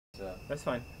That's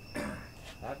fine. I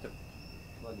have to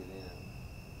plug it in.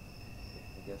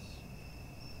 I guess.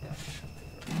 Yeah.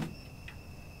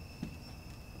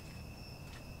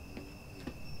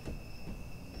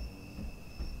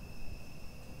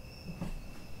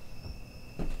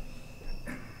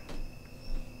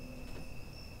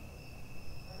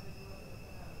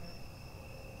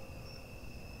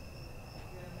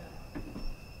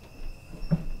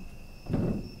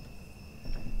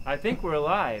 I think we're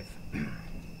live.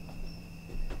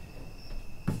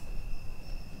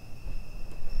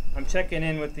 I'm checking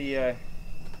in with the,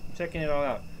 checking it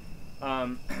all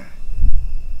out.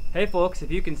 Hey folks,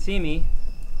 if you can see me,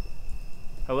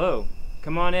 hello,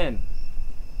 come on in.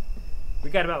 We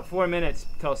got about 4 minutes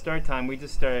till start time. We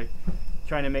just started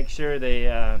trying to make sure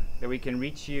that we can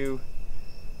reach you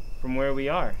from where we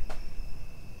are.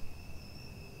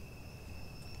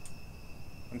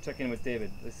 I'm checking with David.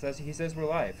 He says we're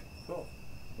live. Cool.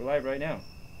 We're live right now.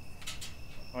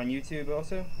 On YouTube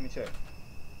also? Let me check.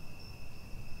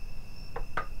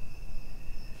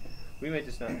 We may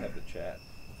just not have the chat,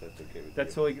 if that's okay with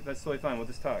That's you. that's totally fine. We'll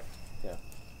just talk. Yeah.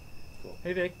 Cool.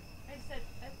 Hey Vic. I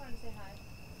just wanted to say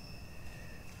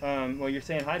hi. Well, you're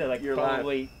saying hi to like You're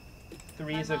probably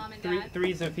My mom and dad.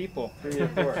 threes of people. 3 or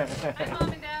 4. Hi,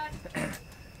 Mom and Dad.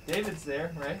 David's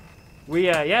there, right? We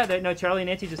no, Charlie and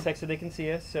Nancy just texted they can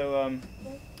see us. So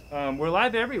we're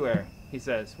live everywhere. He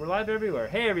says we're live everywhere.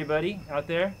 Hey everybody out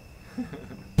there.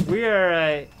 We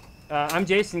are. I'm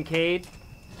Jason Cade.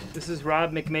 This is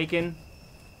Rob McMaken.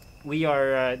 We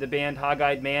are the band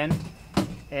Hog-Eyed Man,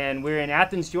 and we're in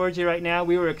Athens, Georgia right now.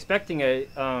 We were expecting a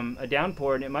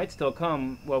downpour, and it might still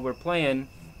come while we're playing,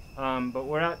 but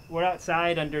we're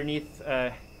outside underneath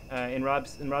in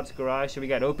Rob's garage. So we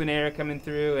got open air coming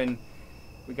through, and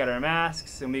we got our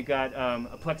masks, and we got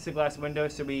a plexiglass window,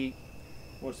 so we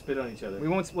Won't spit on each other.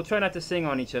 we'll try not to sing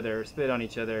on each other or spit on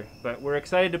each other. But we're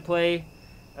excited to play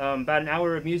about an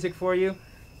hour of music for you.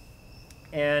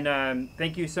 And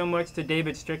thank you so much to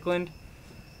David Strickland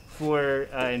for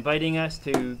inviting us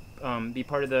to be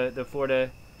part of the Florida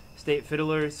State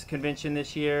Fiddlers Convention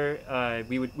this year.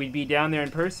 We'd be down there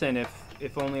in person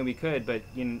if only we could, but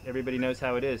everybody knows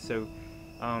how it is. So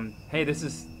hey, this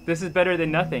is better than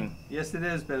nothing. Yes, it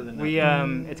is better than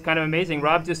nothing. It's kind of amazing.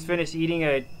 Rob just finished eating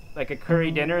a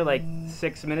curry dinner like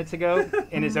 6 minutes ago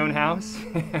in his own house,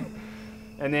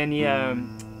 and then he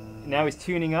now he's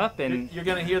tuning up, and You're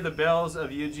going to hear the bells of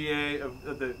UGA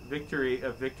of the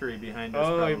victory behind us.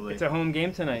 Probably. It's a home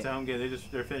game tonight. It's a home game.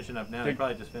 They're finishing up now. They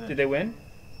probably just finished. Did they win?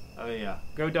 Oh yeah.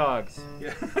 Go Dogs.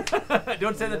 Yeah.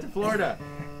 Don't say that to Florida.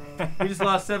 We just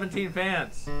lost 17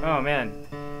 fans. Oh man,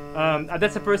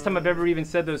 that's the first time I've ever even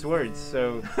said those words.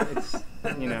 So it's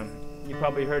you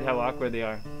probably heard how awkward they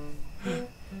are.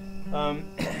 All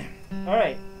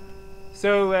right,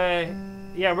 so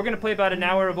yeah, we're gonna play about an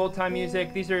hour of old time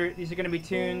music. These are gonna be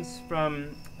tunes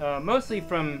from mostly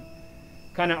from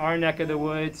kind of our neck of the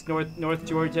woods, North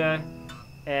Georgia,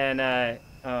 and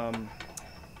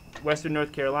Western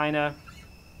North Carolina.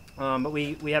 But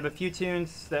we have a few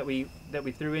tunes that we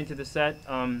threw into the set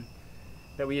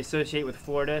that we associate with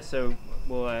Florida. So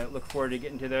we'll look forward to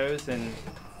getting to those, and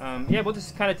yeah, we'll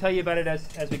just kind of tell you about it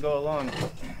as we go along.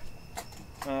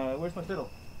 Where's my fiddle?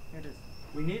 Here it is.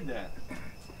 We need that.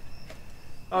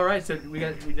 All right, so we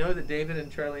know that David and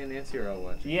Charlie and Nancy are all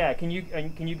watching. Yeah, can you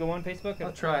go on Facebook?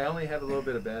 I'll try. I only have a little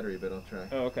bit of battery, but I'll try.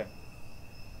 Oh, okay.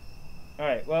 All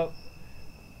right. Well,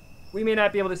 we may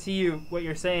not be able to see what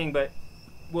you're saying, but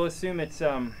we'll assume it's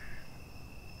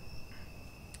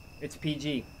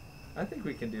PG. I think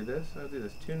we can do this. I'll do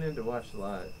this. Tune in to watch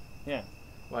live. Yeah.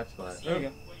 Watch live. There you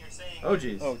go. Oh,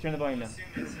 geez. Oh, turn the volume down.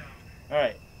 All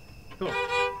right. Cool.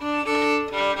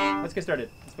 Let's get started.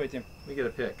 Let's play a tune. We get a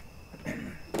pick.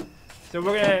 So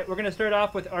we're gonna start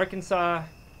off with Arkansas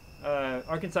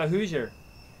Hoosier.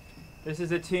 This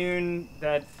is a tune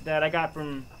that I got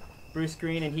from Bruce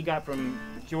Green and he got from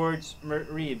George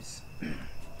Reeves,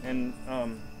 and I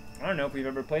don't know if we've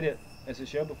ever played it as a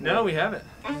show before. No, we haven't.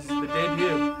 This is the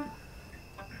debut.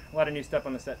 A lot of new stuff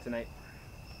on the set tonight.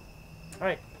 All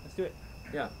right, let's do it.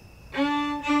 Yeah.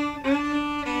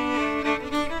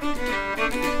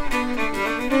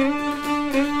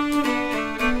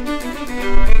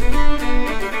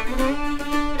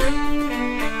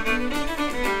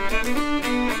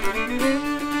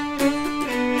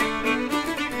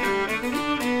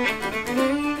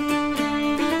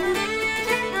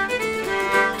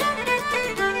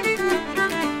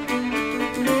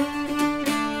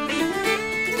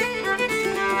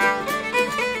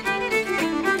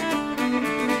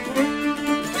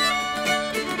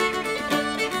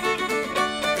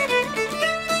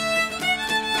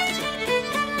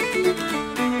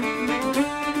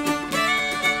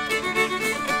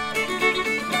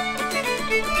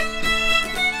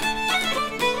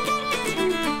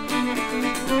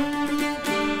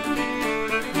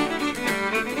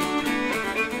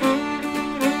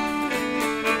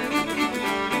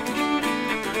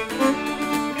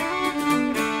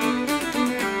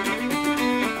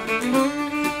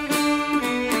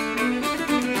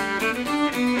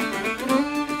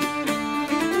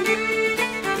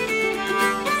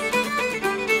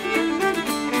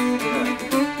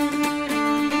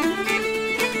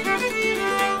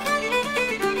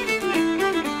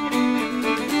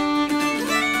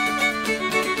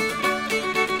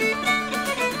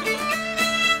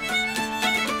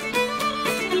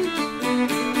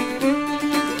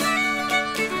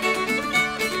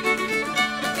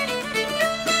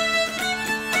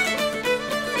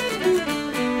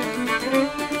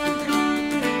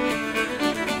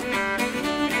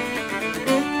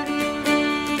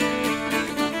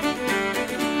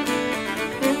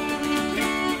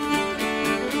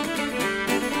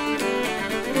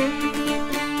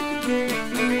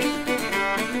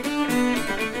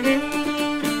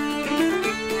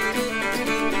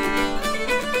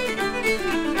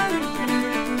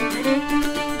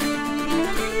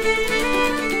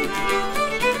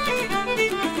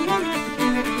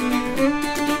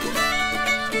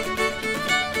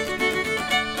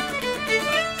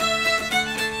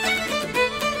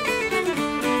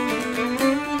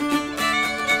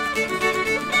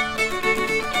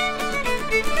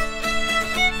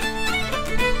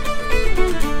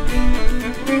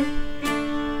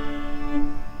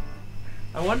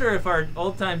 wonder if our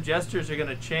old-time gestures are going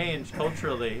to change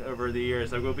culturally over the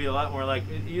years. Like, we'll be a lot more like,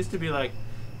 it used to be like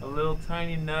a little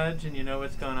tiny nudge and you know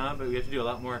what's going on, but we have to do a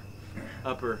lot more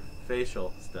upper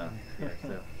facial stuff here.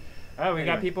 So. Oh, we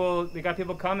got Anyway.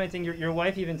 people commenting. Your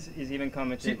wife is even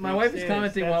commenting. My wife is Yes,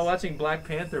 commenting that's- while watching Black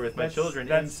Panther with my children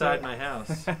that's inside so- my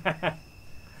house.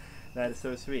 That is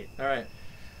so sweet. All right.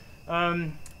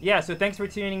 Yeah, so thanks for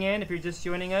tuning in if you're just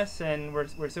joining us, and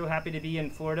we're so happy to be in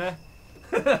Florida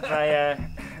via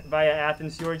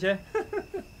Athens, Georgia.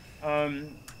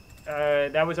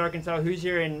 That was Arkansas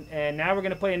Hoosier, and now we're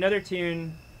going to play another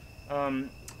tune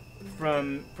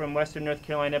from Western North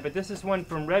Carolina, but this is one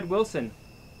from Red Wilson.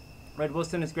 Red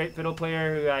Wilson is a great fiddle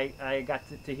player who I got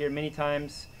to hear many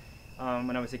times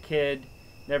when I was a kid.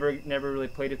 Never really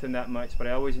played with him that much, but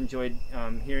I always enjoyed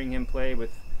hearing him play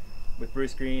with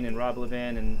Bruce Green and Rob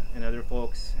Levin and other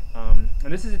folks. And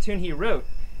this is a tune he wrote.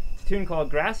 It's a tune called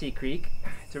Grassy Creek.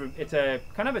 It's a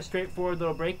kind of a straightforward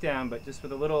little breakdown, but just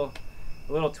with a little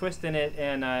twist in it.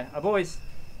 And I always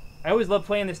love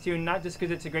playing this tune, not just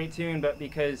because it's a great tune, but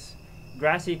because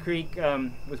Grassy Creek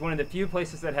was one of the few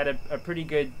places that had a pretty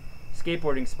good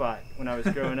skateboarding spot when I was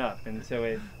growing up, and so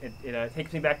it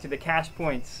takes me back to the cash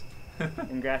points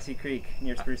in Grassy Creek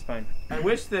near Spruce Pine. I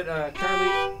wish that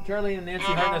Charlie and Nancy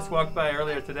Hartness walked by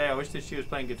earlier today. I wish that she was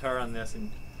playing guitar on this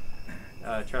and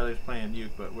Charlie was playing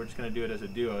uke, but we're just going to do it as a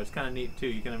duo. It's kind of neat too.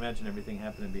 You can imagine everything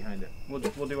happening behind it. We'll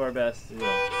do our best. We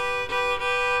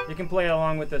will. You can play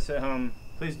along with us at home,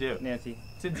 Please do. Nancy.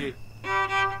 It's in G.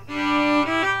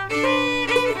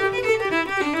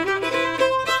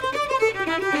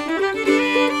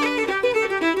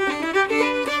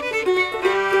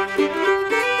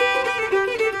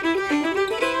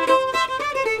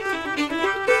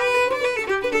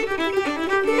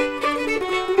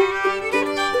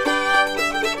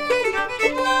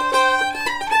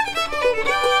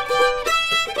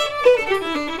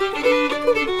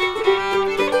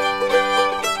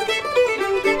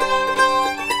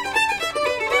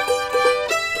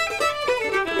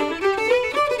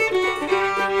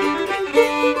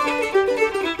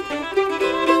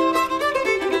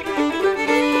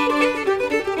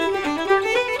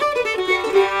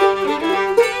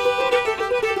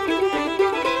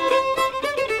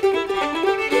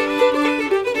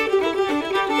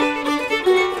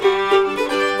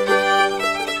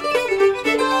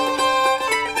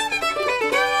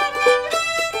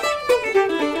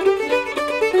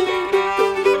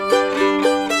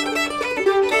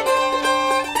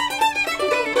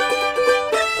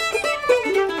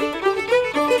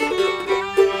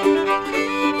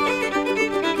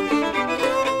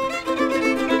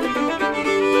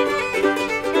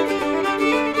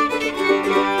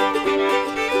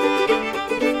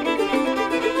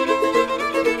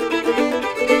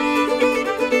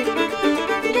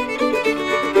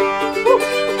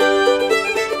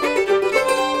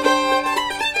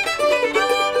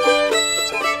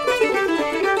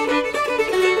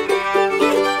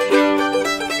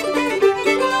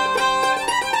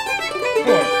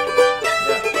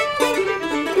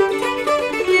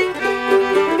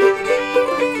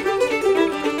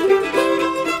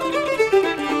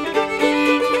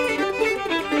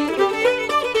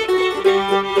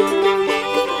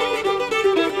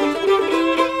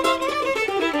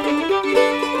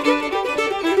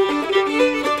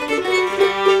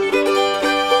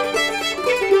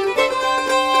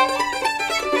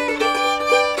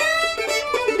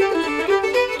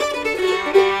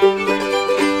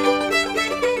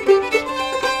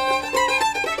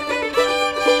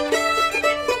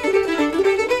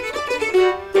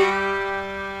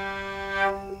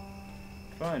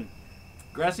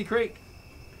 Grassy Creek.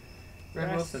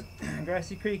 Red Wilson.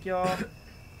 Grassy Creek, y'all.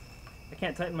 I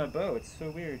can't tighten my bow. It's so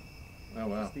weird. Oh,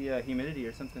 wow. It's the humidity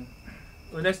or something.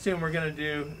 Well, the next tune we're going to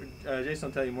do, Jason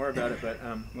will tell you more about it, but...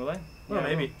 Will I? Well, Yeah,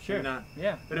 maybe. will. Sure. Maybe not.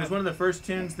 Yeah. But it was one of the first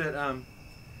tunes that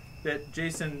that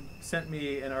Jason sent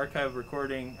me an archive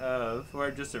recording of,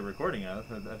 or just a recording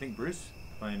of. I think Bruce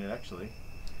playing it, actually.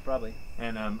 Probably.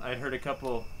 And I'd heard a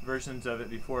couple versions of it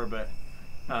before, but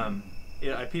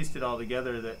I pieced it all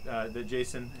together that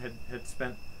Jason had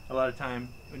spent a lot of time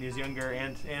when he was younger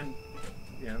and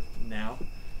you know, now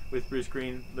with Bruce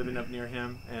Green living up near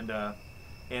him,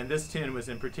 and this tune was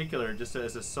in particular, just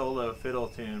as a solo fiddle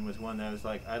tune, was one that I was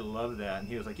like, I love that. And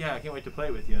he was like, yeah, I can't wait to play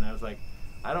it with you. And I was like,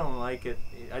 I don't like it.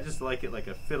 I just like it like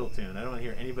a fiddle tune. I don't want to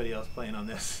hear anybody else playing on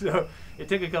this. So it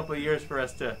took a couple of years for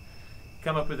us to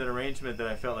come up with an arrangement that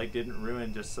I felt like didn't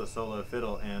ruin just a solo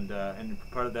fiddle, and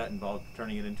part of that involved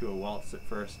turning it into a waltz at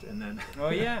first, and then Oh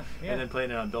yeah, yeah. and then playing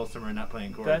it on dulcimer and not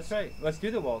playing chords. That's right. Let's do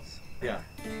the waltz. Yeah.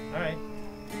 All right.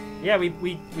 yeah, we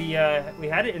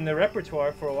had it in the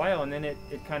repertoire for a while, and then it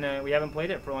kind of, we haven't played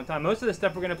it for a long time. Most of the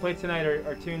stuff we're gonna play tonight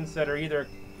are tunes that are either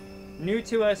new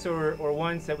to us or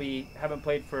ones that we haven't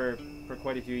played for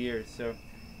quite a few years. So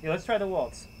yeah, let's try the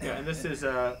waltz. Yeah, and this is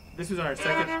on our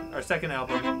second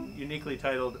album, uniquely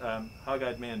titled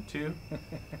Hog-Eyed Man 2,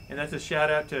 and that's a shout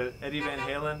out to Eddie Van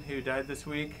Halen, who died this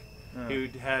week, who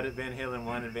had Van Halen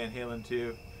 1 and Van Halen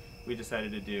 2. We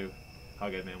decided to do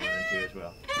Hog-Eyed Man 1 and 2 as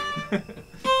well.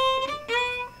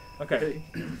 Okay.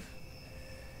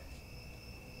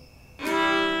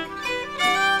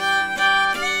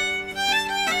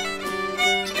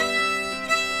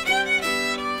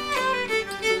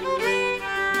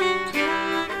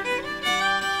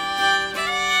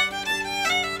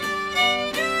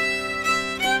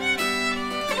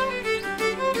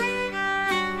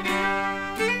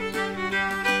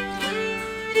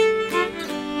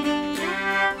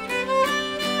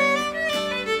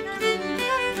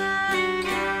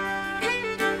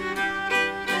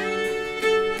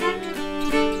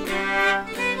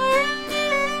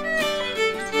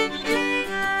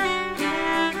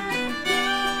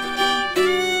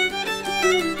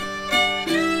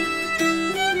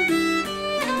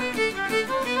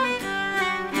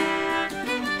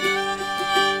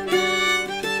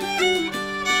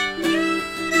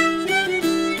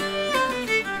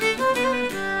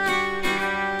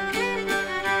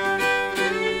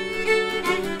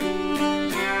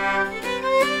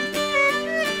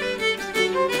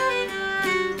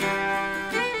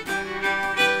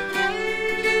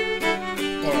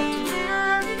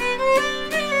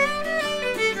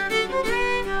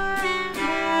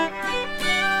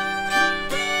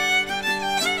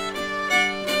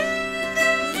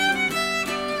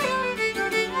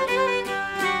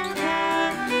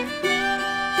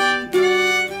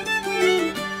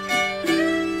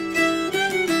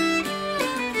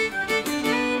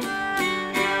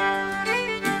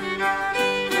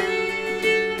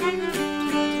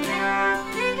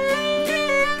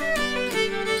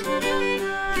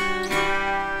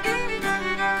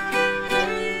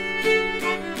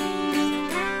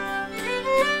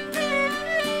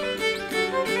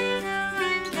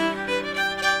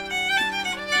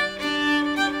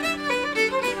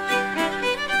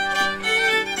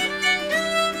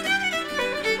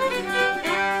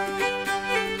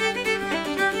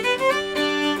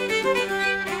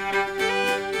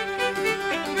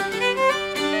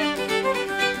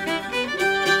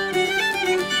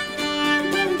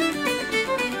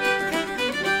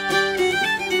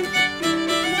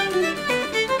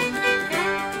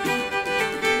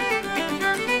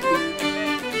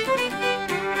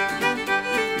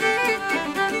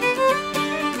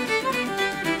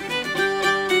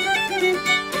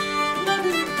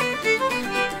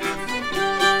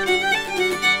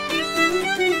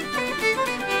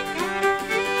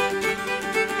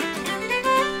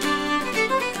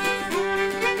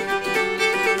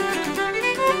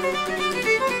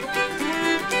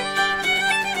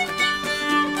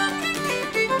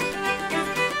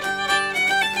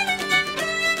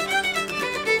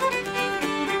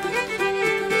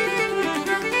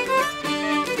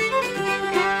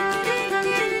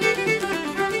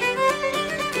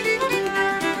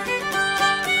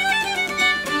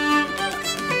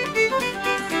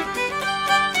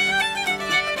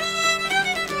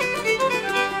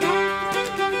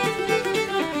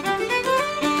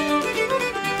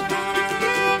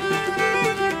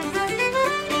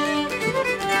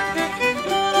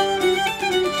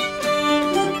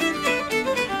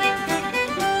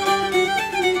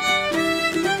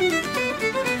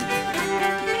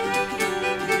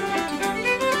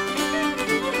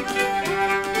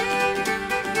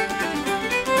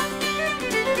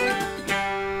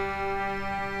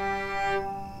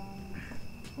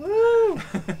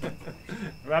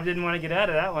 Rob didn't want to get out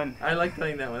of that one. I like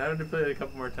playing that one. I would have played it a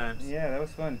couple more times. Yeah, that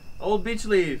was fun. Old beach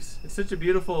leaves. It's such a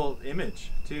beautiful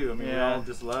image, too. I mean, we all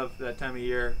just love that time of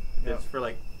year. Yep. It's for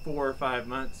like 4 or 5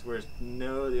 months, whereas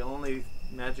the only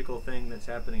magical thing that's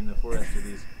happening in the forest are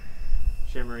these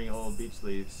shimmering old beach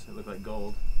leaves that look like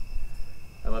gold.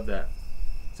 I love that.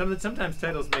 Sometimes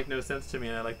titles make no sense to me,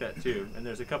 and I like that too. And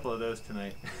there's a couple of those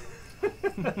tonight. We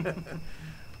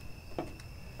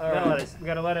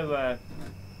got a lot of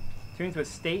tunes with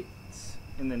states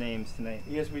in the names tonight.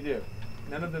 Yes, we do.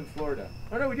 None of them Florida.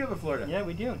 Oh no, we do have a Florida. Yeah,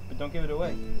 we do, but don't give it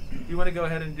away. Do you want to go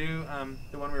ahead and do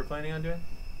the one we were planning on doing?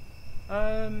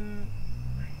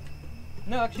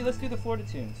 No, actually, let's do the Florida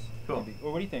tunes. Cool. Maybe.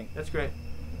 Or what do you think? That's great.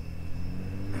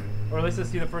 Or let's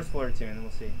just do the first Florida tune, and then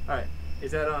we'll see. All right.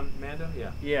 Is that on Mando?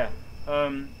 Yeah. Yeah.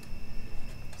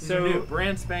 So new,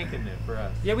 brand spanking new for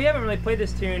us. Yeah, we haven't really played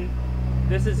this tune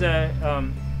this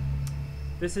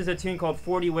is a tune called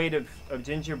 40 Weight of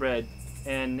Gingerbread,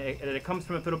 and it comes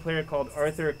from a fiddle player called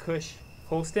Arthur Cush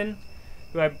Holston,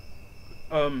 who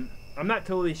I'm not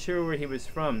totally sure where he was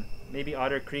from. Maybe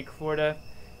Otter Creek, Florida.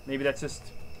 Maybe that's just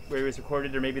where he was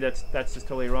recorded, or maybe that's just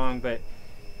totally wrong. But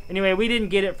anyway, we didn't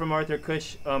get it from Arthur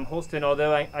Cush Holston,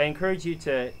 although I encourage you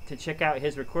to check out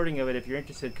his recording of it if you're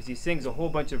interested, because he sings a whole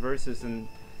bunch of verses and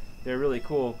they're really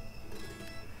cool.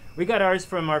 We got ours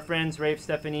from our friends Rafe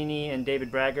Stefanini and David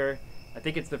Bragger. I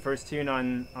think it's the first tune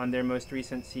on their most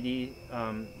recent CD,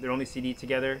 their only CD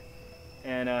together.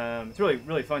 And it's a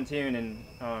really fun tune, and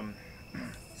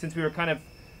since we were kind of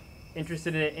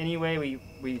interested in it anyway,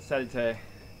 we decided to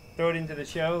throw it into the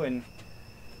show and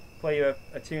play you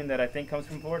a tune that I think comes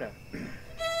from Florida. And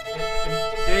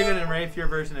David and Rafe, your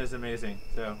version is amazing,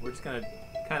 so we're just gonna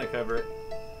kind of cover it.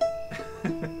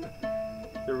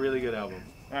 It's a really good album.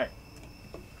 All right.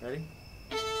 Ready?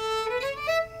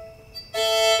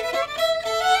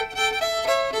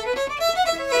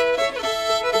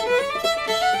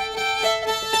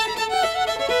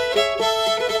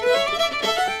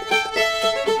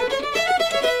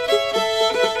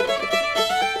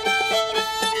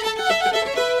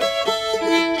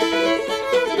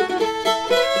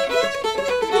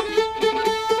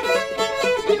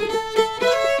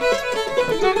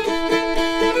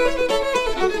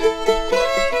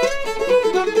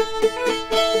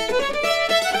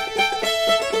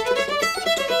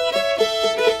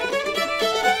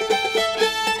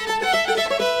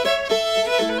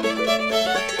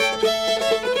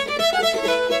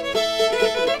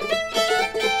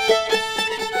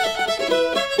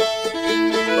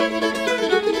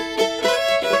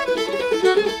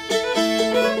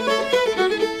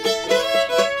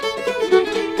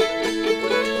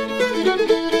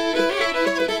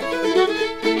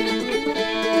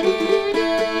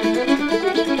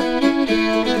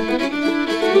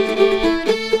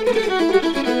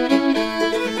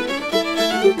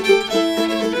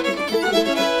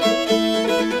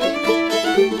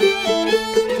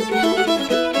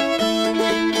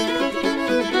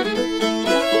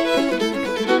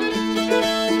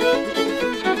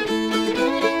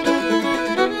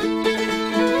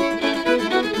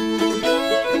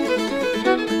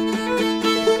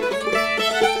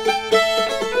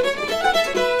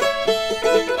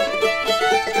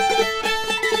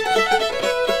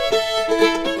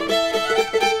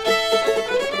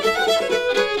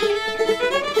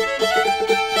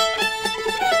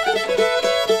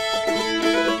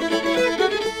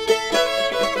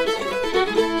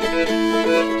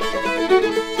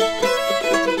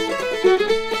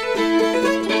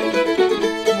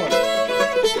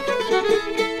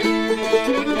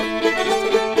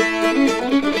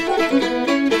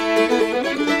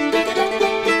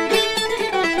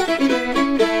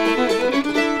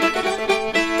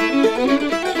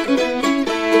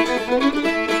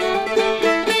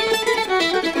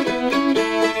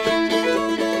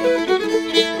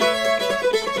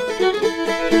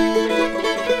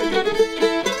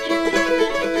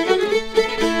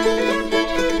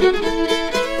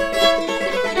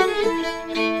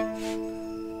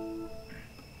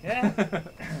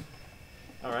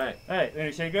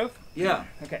 Shady Grove? Yeah.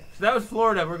 Okay. So that was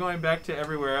Florida. We're going back to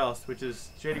everywhere else, which is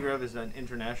Shady Grove is an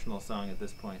international song at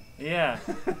this point. Yeah.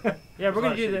 Yeah, we're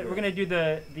gonna do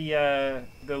the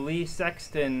Lee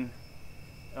Sexton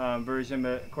version,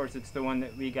 but of course it's the one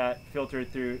that we got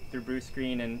filtered through Bruce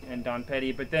Green and Don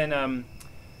Petty. But then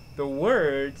the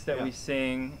words that we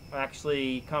sing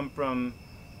actually come from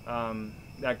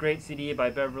that great CD by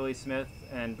Beverly Smith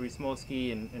and Bruce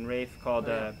Molsky and Rafe called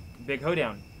Big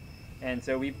Hoedown. And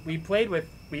so we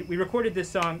recorded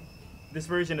this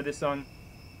version of this song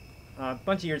a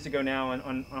bunch of years ago now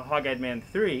on Hog-Eyed Man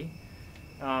 3,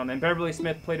 and Beverly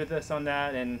Smith played with us on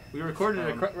that, and we recorded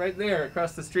it right there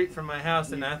across the street from my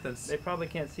house in Athens. They probably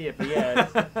can't see it, but yeah,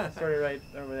 it's sort of right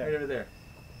over there. Right over there.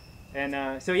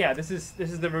 And so yeah, this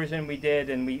is the version we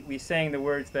did, and we sang the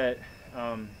words that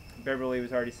Beverly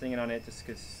was already singing on it, just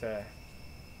because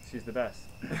she's the best.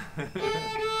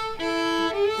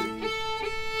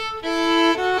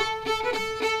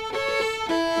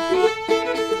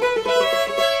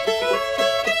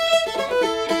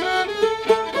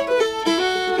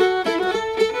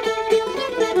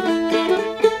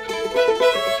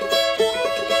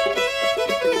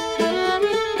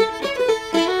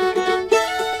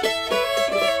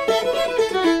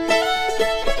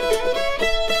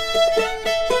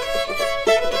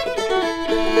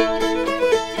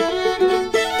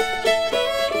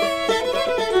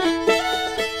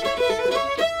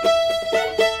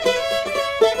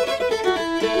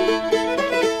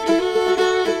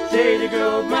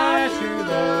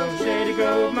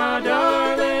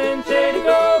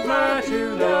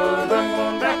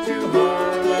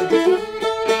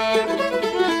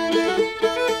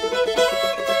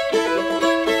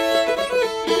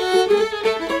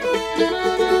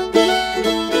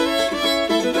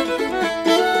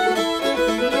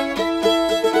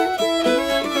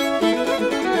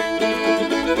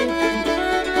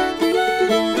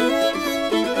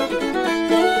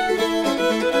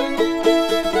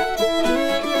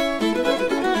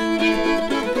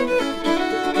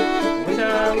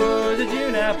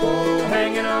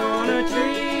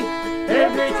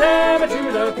 time a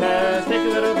true love pass, take a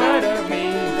little bite of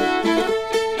me.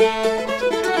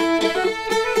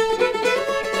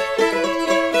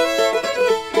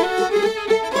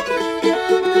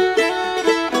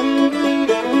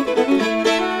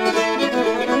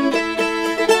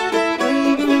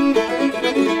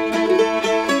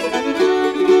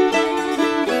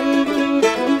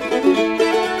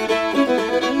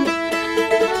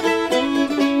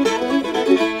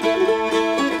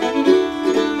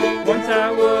 Once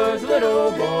I was a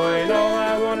little boy, and all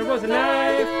I wanted was a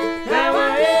knife. Now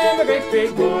I am a great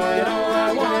big boy, and all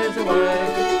I want is a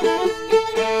wife.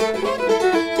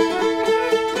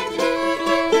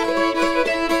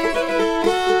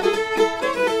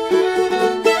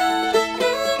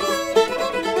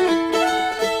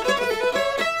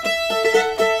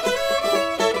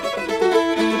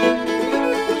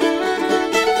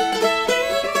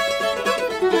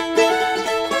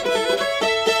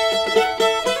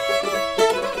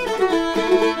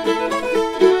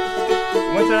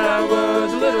 Once I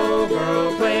was a little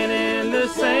girl playing in the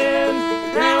sand.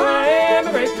 Now I am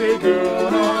a great big girl,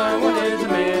 and all I want is a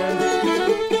man.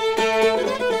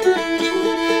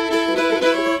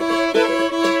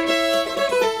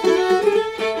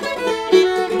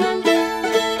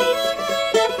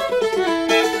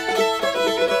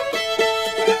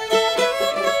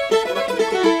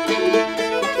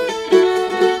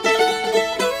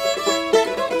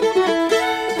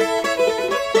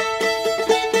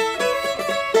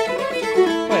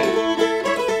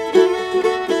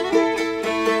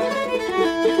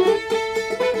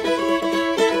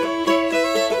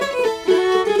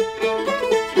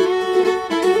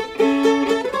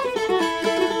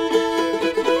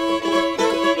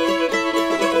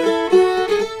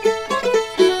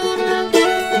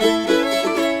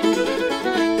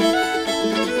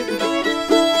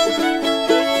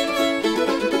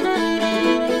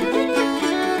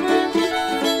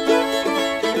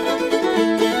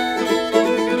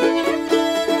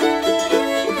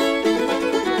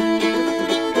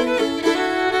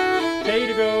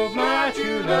 Cade Grove, my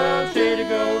true love, Cade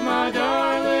Grove, my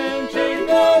darling, Cade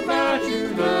Grove, my true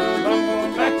love, I'm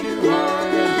going back to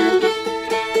Harlem.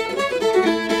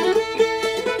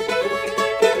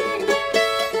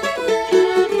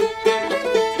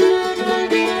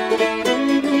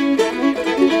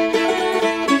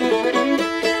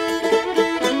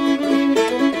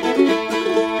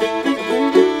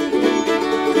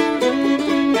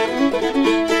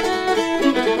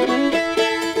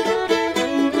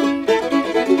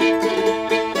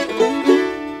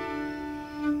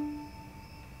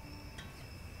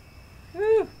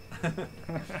 Woo.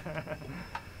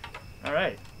 All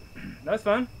right, that was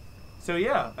fun. So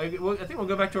yeah, I think we'll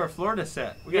go back to our Florida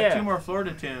set. We got Yeah. 2 more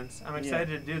Florida tunes. I'm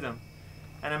excited to do them,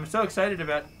 and I'm so excited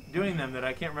about doing them that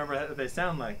I can't remember what they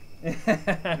sound like. And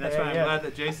that's why I'm glad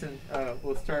that Jason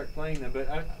will start playing them. But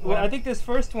I think this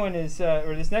first one is,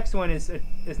 or this next one is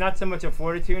not so much a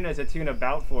Florida tune as a tune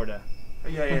about Florida.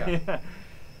 yeah.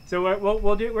 So we're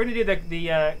gonna do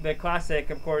the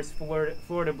classic, of course,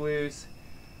 Florida blues.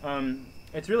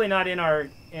 It's really not in our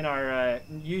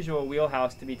usual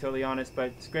wheelhouse, to be totally honest, but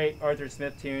it's a great Arthur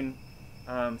Smith tune.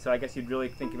 So I guess you'd really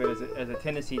think of it as a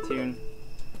Tennessee tune.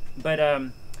 But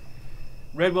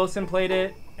Red Wilson played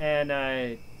it,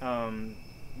 and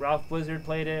Ralph Blizzard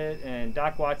played it, and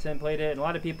Doc Watson played it, and a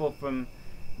lot of people from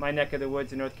my neck of the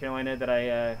woods in North Carolina that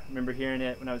I remember hearing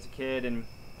it when I was a kid, and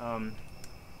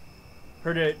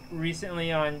heard it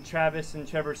recently on Travis and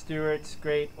Trevor Stewart's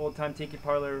great Old Time Tiki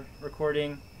Parlor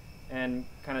recording, and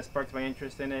kind of sparked my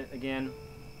interest in it again.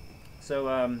 So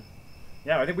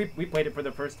yeah, I think we played it for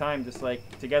the first time just like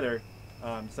together,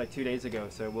 just like 2 days ago.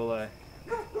 So we'll and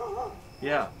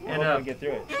get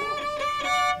through it.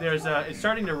 There's it's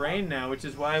starting to rain now, which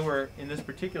is why we're in this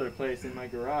particular place in my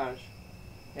garage,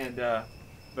 and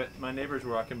but my neighbors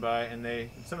were walking by, and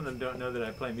some of them don't know that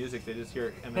I play music. They just hear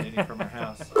it emanating from our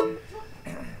house. So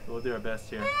we'll do our best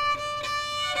here.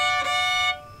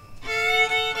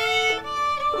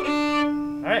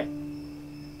 All right.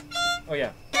 Oh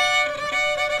yeah.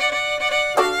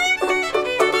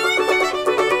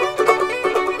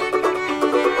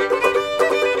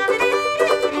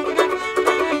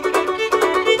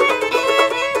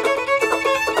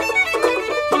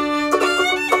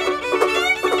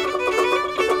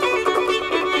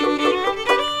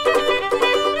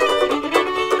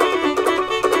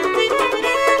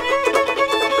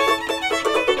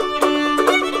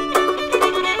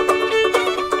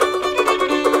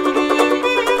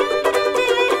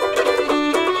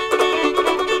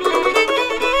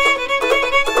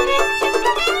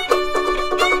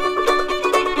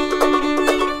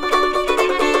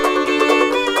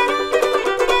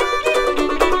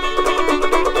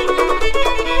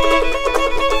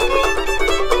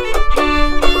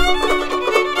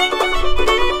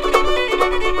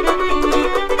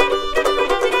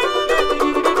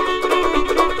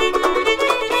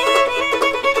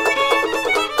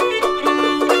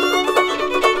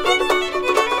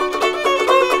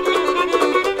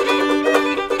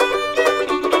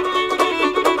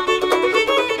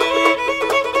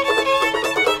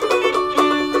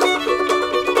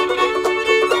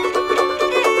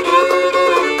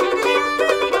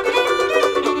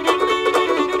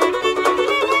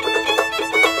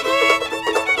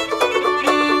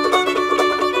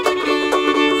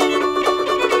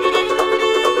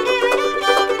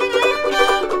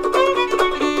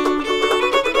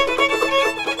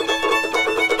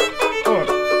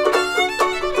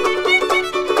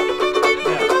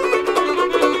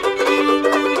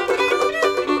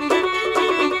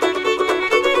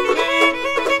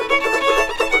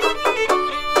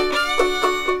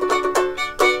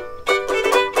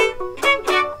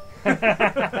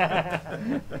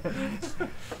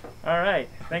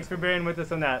 Thanks for bearing with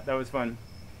us on that. That was fun.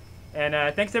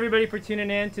 And thanks everybody for tuning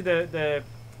in to the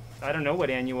I don't know what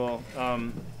annual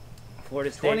Florida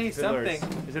State Fiddlers.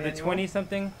 20-something Is it the annual.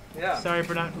 20-something? Yeah. Sorry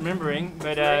for not remembering,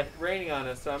 but It's raining on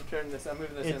us, so I'm moving this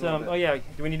in it's a little bit. oh yeah.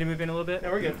 Do we need to move in a little bit?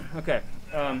 No, we're good. Okay.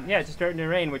 Yeah, it's just starting to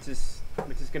rain, which is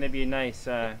going to be nice.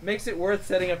 Makes it worth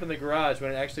setting up in the garage when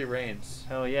it actually rains.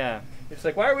 Hell yeah. It's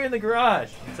like, why are we in the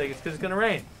garage? It's like, it's because it's going to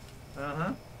rain.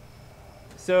 Uh-huh.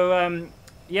 So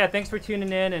yeah, thanks for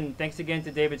tuning in, and thanks again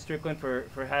to David Strickland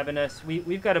for having us.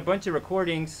 We've got a bunch of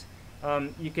recordings.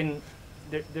 You can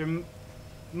they're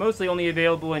mostly only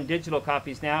available in digital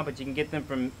copies now, but you can get them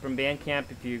from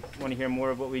Bandcamp if you want to hear more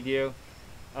of what we do.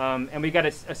 And we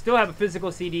got still have a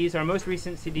physical CDs. Our most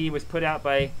recent CD was put out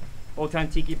by Old Time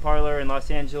Tiki Parlor in Los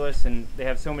Angeles, and they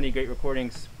have so many great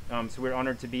recordings. So we're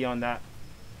honored to be on that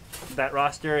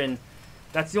roster, and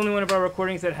that's the only one of our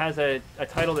recordings that has a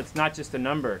title that's not just a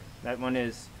number. That one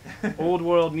is Old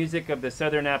World Music of the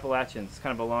Southern Appalachians. It's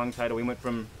kind of a long title. We went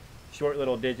from short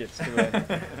little digits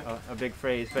to a big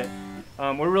phrase. But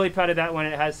we're really proud of that one.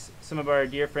 It has some of our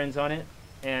dear friends on it,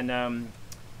 and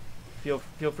feel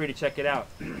free to check it out.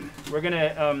 We're going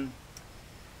to...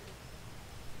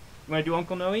 you want to do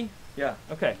Uncle Noe? Yeah.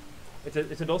 Okay. It's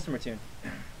a dulcimer tune.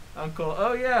 Uncle,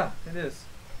 oh yeah, it is.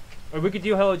 Or we could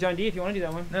do Hello John D if you want to do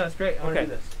that one. No, that's great. I want to Okay.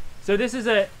 do this. So this is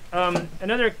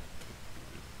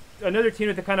another tune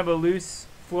with a kind of a loose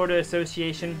Florida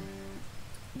association.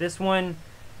 This one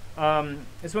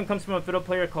comes from a fiddle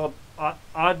player called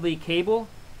Oddly Cable,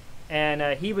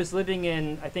 and he was living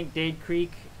in, I think, Dade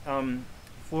Creek,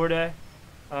 Florida,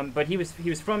 but he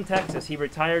was from Texas. He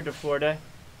retired to Florida,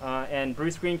 and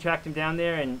Bruce Green tracked him down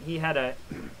there, and he had a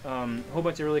whole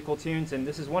bunch of really cool tunes, and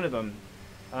this is one of them.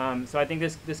 So I think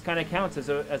this kind of counts as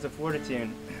a Florida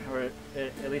tune, or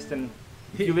at least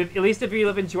if you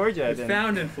live in Georgia. It's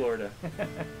found in Florida.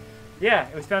 Yeah,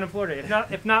 it was found in Florida.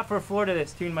 If not for Florida,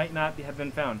 this tune might not have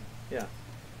been found. Yeah.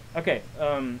 Okay,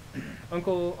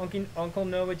 Uncle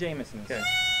Noah Jameson. Okay.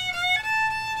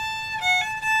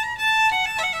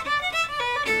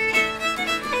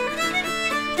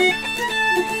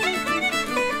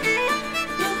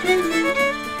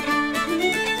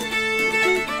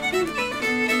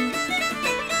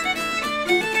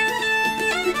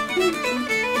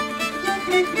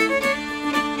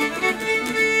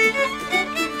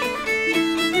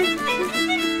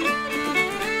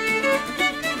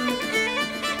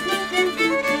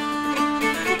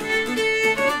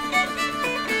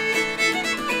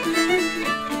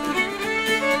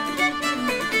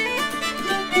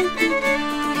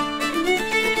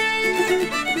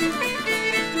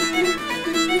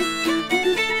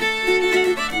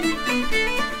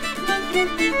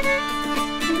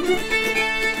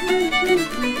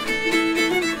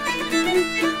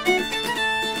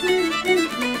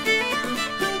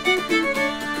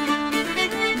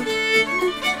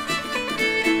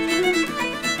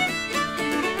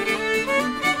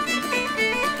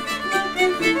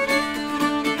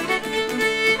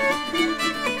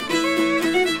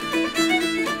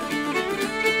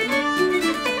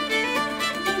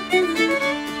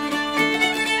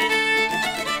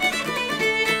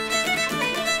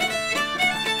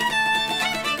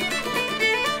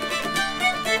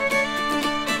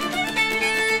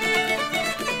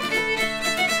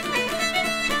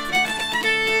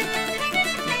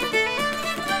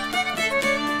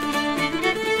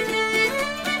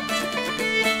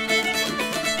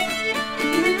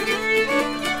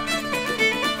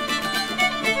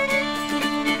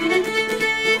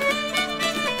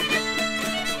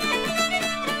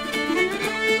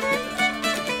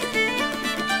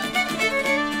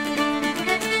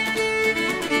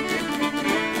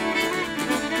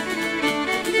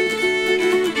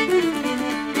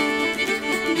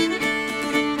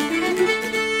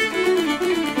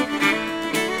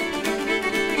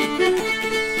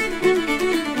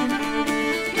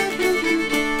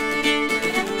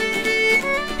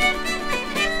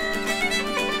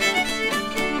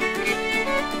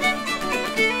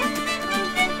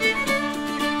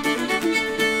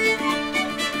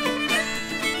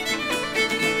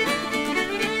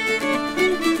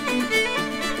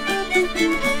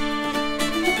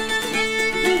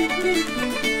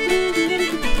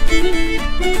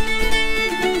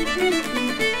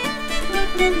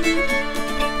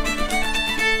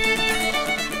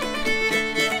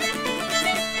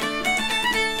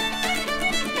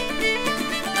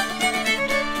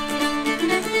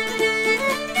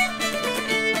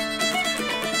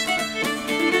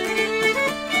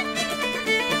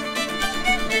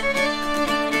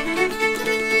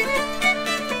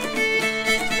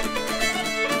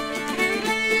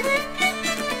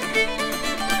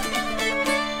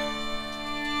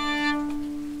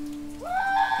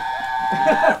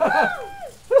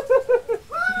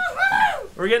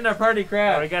 We're getting our party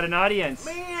crowd. Oh, we got an audience.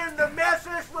 Me and the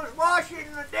missus was washing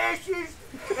the dishes,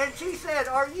 and she said,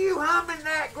 "Are you humming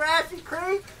that Grassy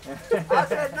Creek?" I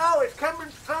said, "No, it's coming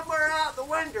somewhere out the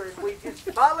window." And we just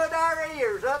followed our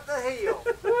ears up the hill.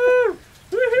 Woo!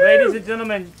 Ladies and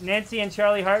gentlemen, Nancy and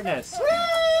Charlie Hartness.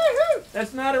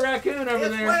 That's not a raccoon over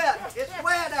It's there. wet. It's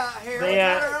wet out here. They, We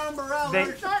got our umbrellas. they-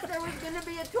 I thought there was going to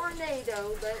be a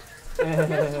tornado, but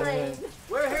just rain.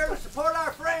 We're here to support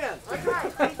our friends. That's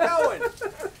right. Keep going.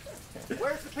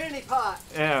 Where's the penny pot?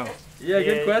 Yeah. Yeah,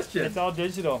 good question. It's all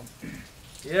digital.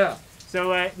 Yeah.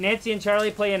 So Nancy and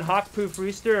Charlie play in Hawkproof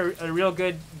Rooster, a real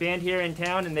good band here in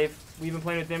town, and we've been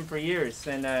playing with them for years.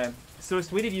 And so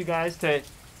sweet of you guys to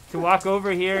walk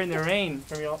over here in the rain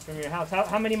from your house.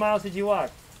 How many miles did you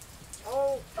walk?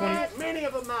 Oh, many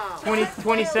of a mile.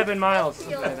 27 miles.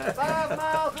 5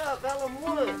 miles up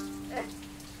Elmwood.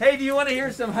 Hey, do you want to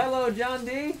hear some Hello John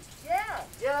D? Yeah.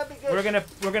 Yeah, that'd be good.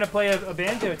 We're gonna play a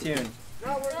banjo tune.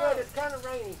 No, we're good. It's kind of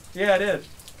rainy. Yeah, it is.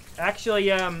 Actually,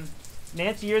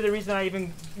 Nancy, you're the reason I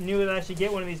even knew that I should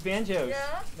get one of these banjos.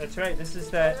 Yeah. That's right. This is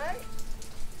All that right.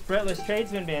 fretless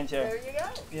tradesman banjo. There you go.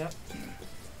 Yep.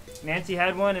 Nancy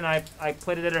had one, and I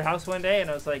played it at her house one day, and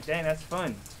I was like, dang, that's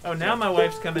fun. Oh, now my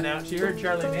wife's coming out. She heard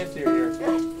Charlie and Nancy are here.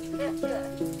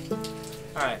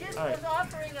 All right. Just All right. was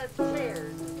offering us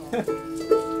chairs.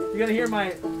 You're going to hear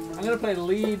I'm going to play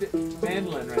lead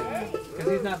mandolin right now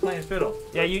because he's not playing fiddle.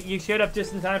 Yeah, you showed up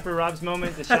just in time for Rob's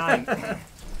moment to shine.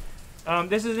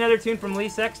 This is another tune from Lee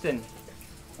Sexton.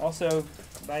 Also,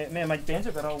 man, my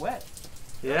banjo got all wet.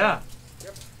 Yeah.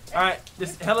 All right.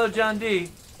 This Hello John D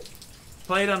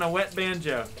played on a wet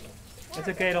banjo. It's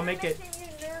okay, it'll make it. Making you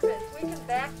nervous. We can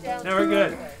back down. No, we're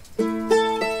good.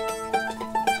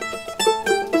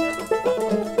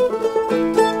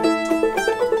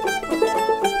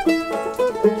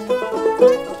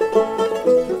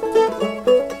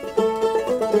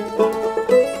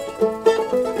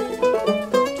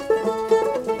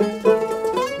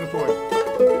 Move forward.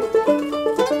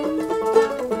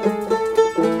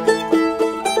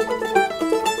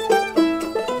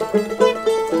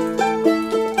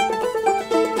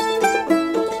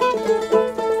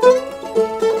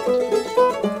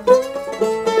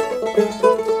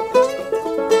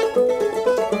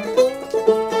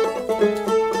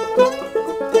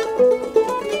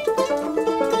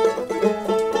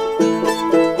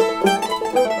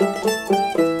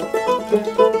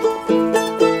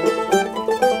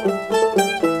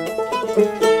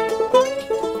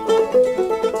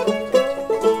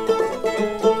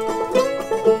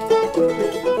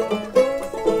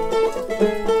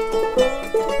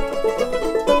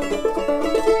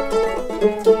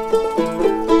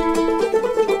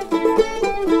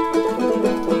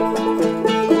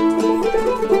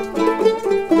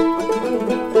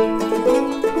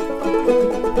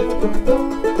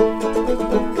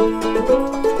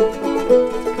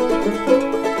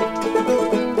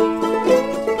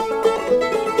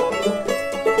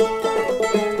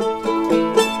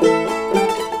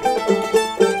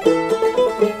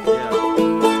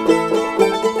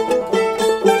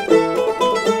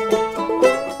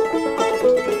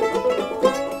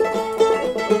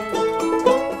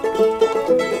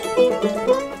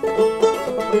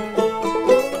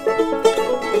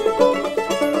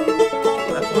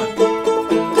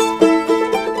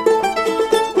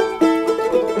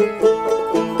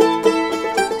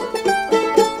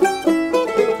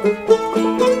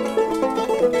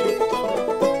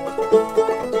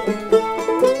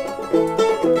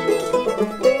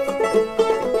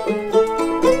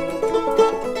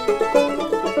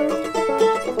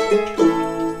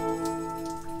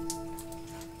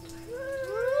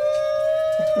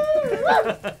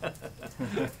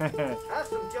 That's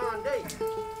some John D.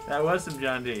 That was some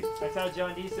John D. That's how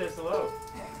John D says hello.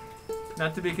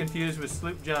 Not to be confused with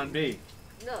Sloop John B.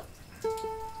 No.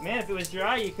 Man, if it was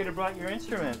dry, you could have brought your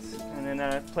instruments and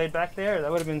then played back there.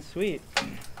 That would have been sweet.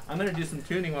 I'm gonna do some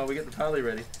tuning while we get the poly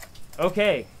ready.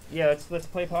 Okay, yeah, let's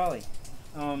play Polly.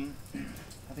 I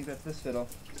think that's this fiddle.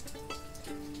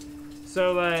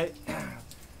 So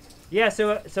yeah,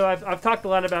 so I've talked a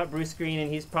lot about Bruce Green,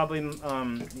 and he's probably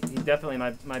he's definitely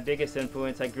my biggest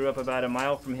influence. I grew up about a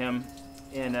mile from him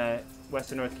in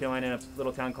western North Carolina in a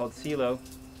little town called Silo,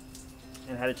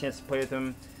 and had a chance to play with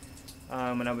him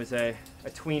when I was a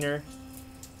tweener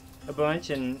a bunch,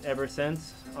 and ever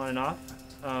since, on and off.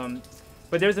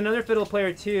 But there's another fiddle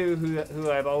player too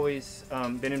who I've always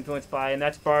been influenced by, and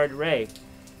that's Bard Ray.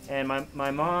 And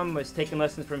my mom was taking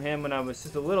lessons from him when I was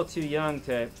just a little too young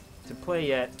to play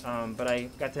yet, but I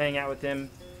got to hang out with him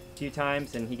a few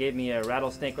times, and he gave me a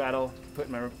rattlesnake rattle to put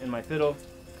in my fiddle.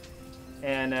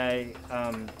 And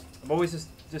I've always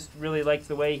just really liked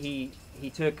the way he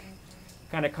took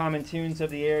kind of common tunes of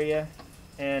the area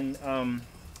and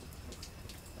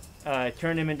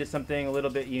turned him into something a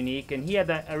little bit unique. And he had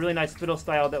a really nice fiddle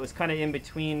style that was kind of in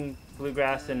between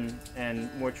bluegrass and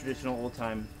more traditional old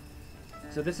time.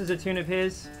 So this is a tune of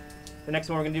his. The next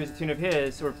one we're going to do is a tune of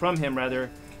his, or from him rather,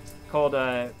 called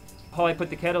Paul, I Put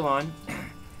the Kettle On.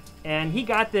 And he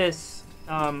got this,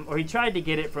 or he tried to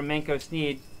get it from Manco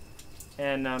Sneed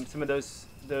and some of those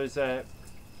kind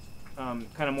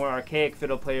of more archaic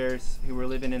fiddle players who were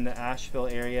living in the Asheville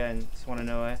area and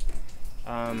Swannanoa.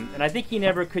 And I think he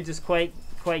never could just quite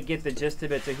get the gist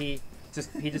of it, so he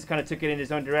just kind of took it in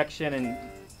his own direction and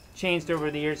changed over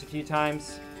the years a few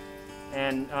times.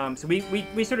 And so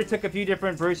we sort of took a few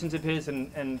different versions of his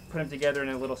and put them together in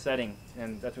a little setting,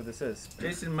 and that's what this is.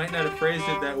 Jason might not have phrased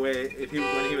it that way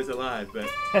when he was alive, but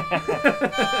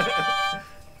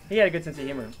he had a good sense of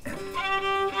humor.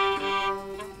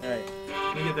 All right.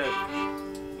 Let me get that.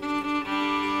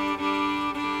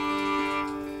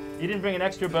 You didn't bring an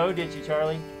extra bow, did you,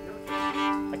 Charlie?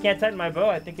 I can't tighten my bow.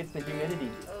 I think it's the humidity.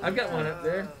 I've got one up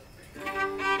there.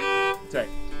 That's right.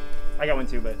 I got one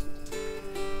too, but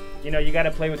you got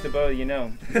to play with the bow, All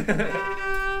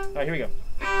right, here we go.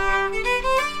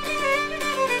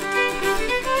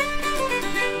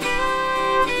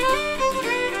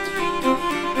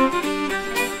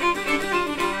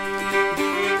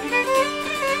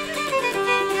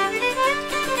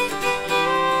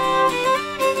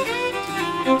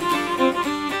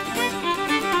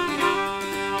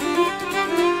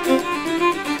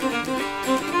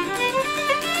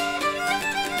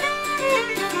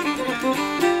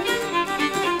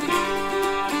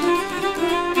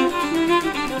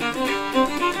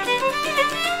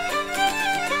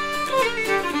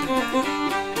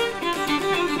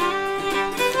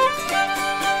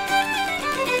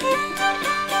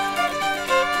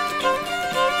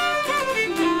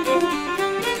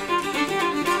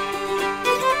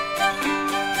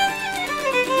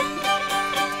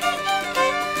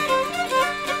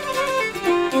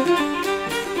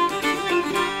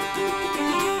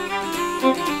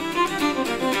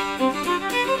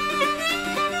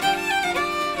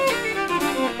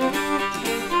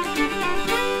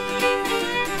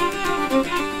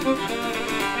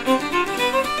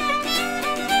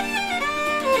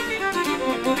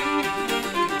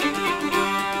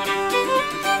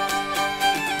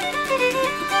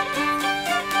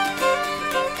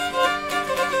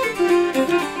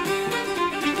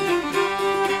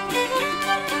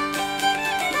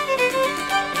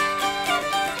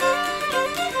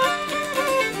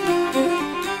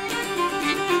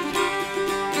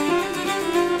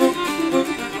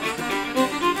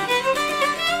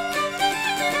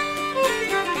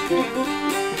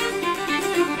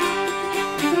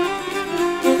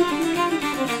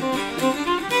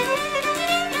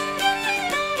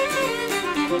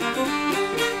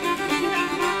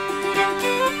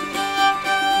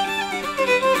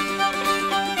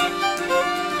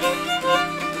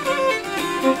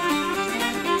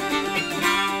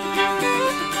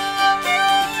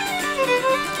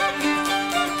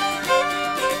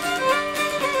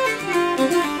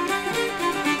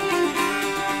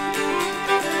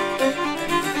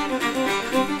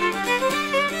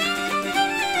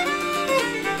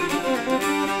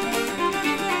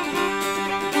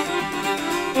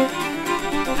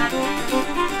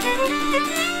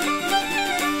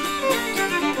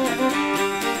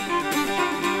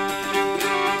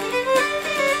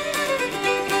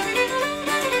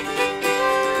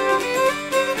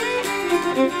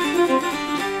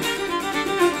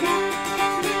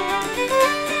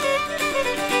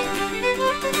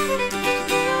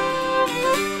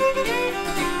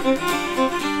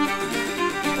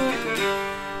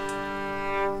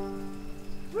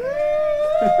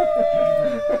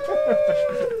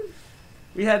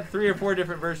 We had 3 or 4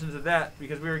 different versions of that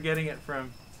because we were getting it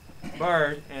from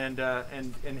Bard, and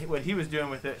what he was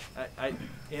doing with it,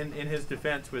 in his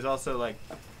defense, was also like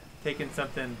taking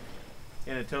something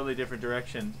in a totally different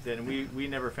direction. Then we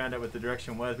never found out what the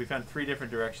direction was. We found 3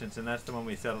 different directions, and that's the one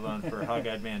we settled on for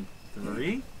Hog-Eyed Man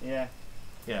 3. Yeah.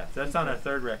 Yeah, so that's on our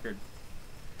 3rd record,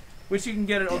 which you can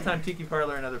get at Old Time Tiki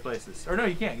Parlor and other places. Or no,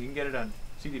 you can't. You can get it on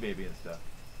CD Baby and stuff.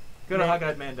 Go to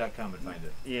hogeyedman.com and find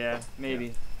it. Yeah, maybe.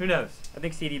 Yeah. Who knows? I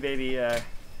think CD Baby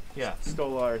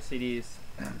stole our CDs.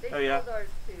 They Oh, yeah? sold ours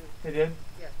too. They did?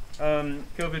 Yeah.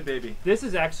 COVID Baby. This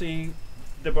is actually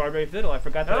the Barbary fiddle. I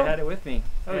forgot that I had it with me.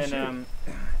 Oh, and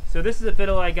so this is a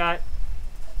fiddle I got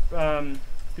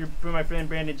through my friend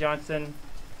Brandon Johnson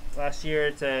last year.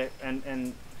 It's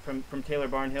and from Taylor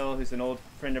Barnhill, who's an old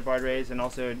friend of Bard Ray's and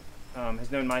also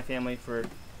has known my family for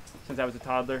since I was a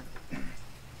toddler.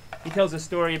 He tells a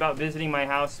story about visiting my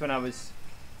house when I was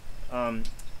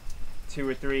 2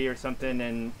 or 3 or something,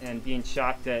 and being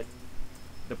shocked at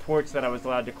the porch that I was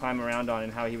allowed to climb around on,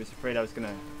 and how he was afraid I was going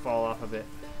to fall off of it.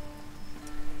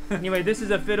 Anyway, this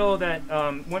is a fiddle that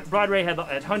Broadway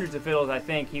had hundreds of fiddles, I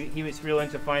think. He was real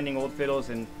into finding old fiddles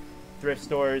in thrift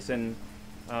stores and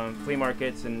flea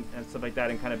markets and stuff like that,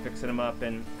 and kind of fixing them up.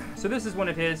 And so this is one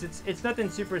of his. It's nothing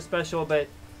super special, but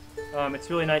it's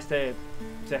really nice to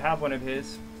have one of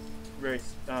his. Very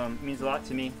means a lot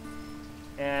to me.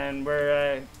 And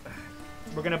we're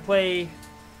gonna play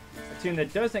a tune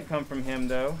that doesn't come from him,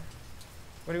 though.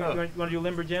 What do you want to do,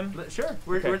 Limber Jim? Sure.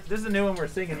 Okay. This is a new one we're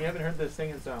singing. You haven't heard this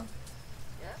singing song.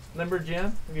 Yeah. Limber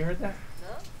Jim, have you heard that?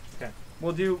 No? Okay.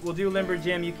 We'll do Limber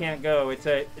Jim, You Can't Go. It's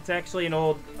actually an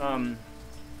old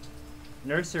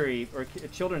nursery or a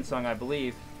children's song, I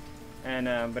believe, and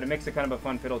but it makes it kind of a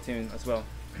fun fiddle tune as well.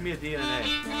 Give me a D and an A.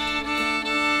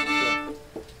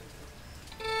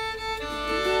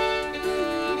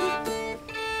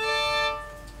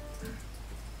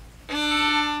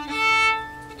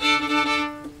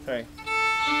 Sorry.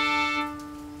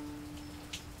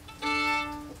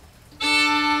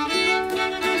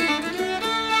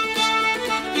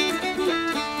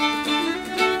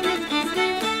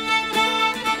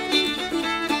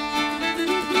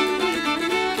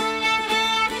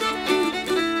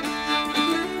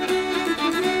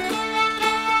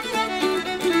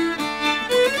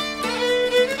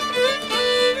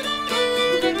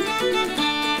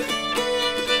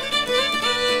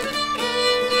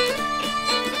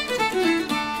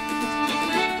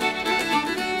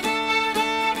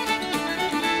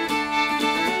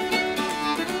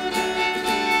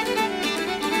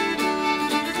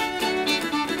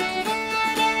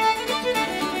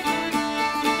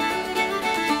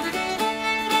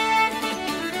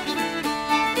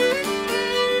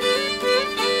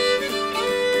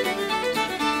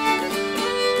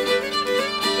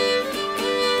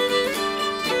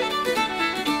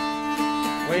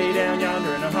 Way down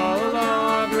yonder in a hollow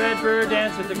log, red bird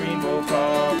dance with the green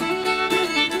bullfrog.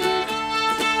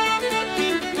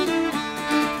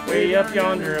 Way up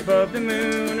yonder above the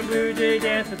moon, a blue jay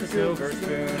dance with a silver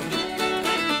spoon.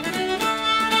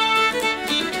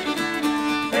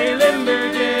 Hey,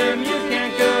 Limber Jim, you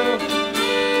can't go.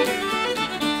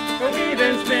 Go weave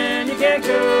and spin, you can't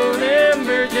go,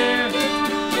 Limber Jim.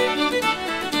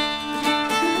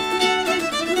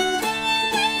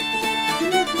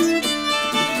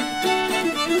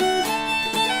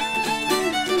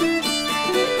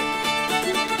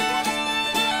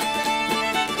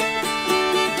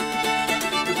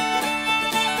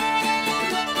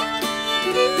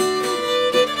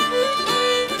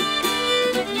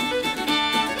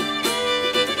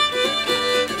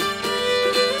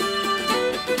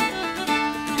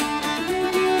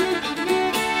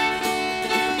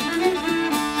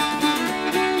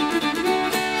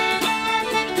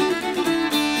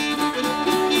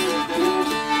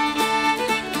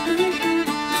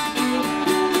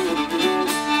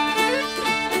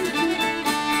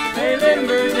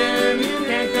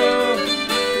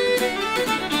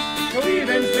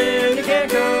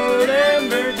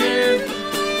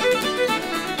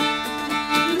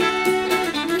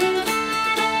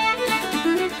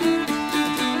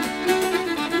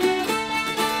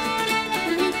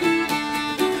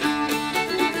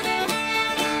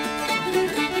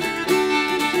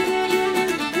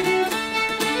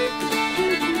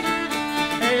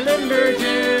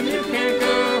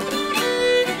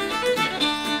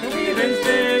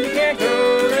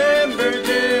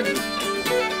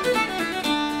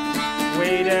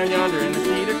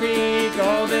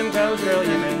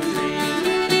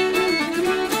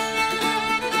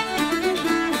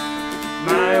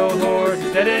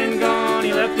 Dead and gone,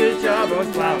 he left his job, was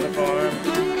plowing the farm.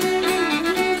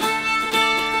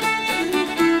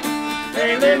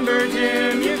 Hey, Limber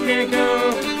Jim, you can't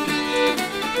go.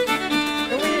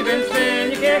 Weave and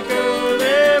spin, you can't go,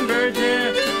 Limber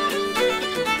Jim.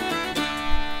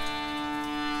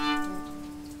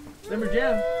 Limber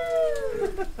Jim.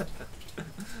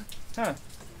 Huh.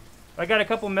 I got a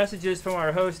couple messages from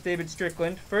our host, David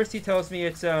Strickland. First, he tells me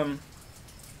it's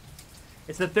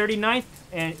the 39th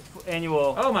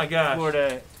annual Oh my gosh.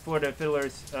 Florida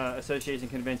Fiddlers Association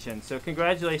convention. So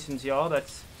congratulations, y'all.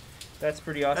 That's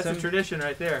pretty awesome. That's a tradition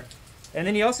right there. And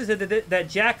then he also said that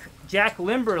Jack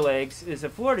Limberlegs is a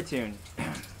Florida tune,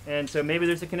 and so maybe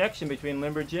there's a connection between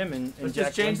Limber Jim and Let's Jack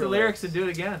just change the Limberlegs. lyrics and do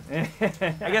it again.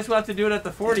 I guess we'll have to do it at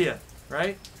the 40th,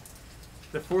 right?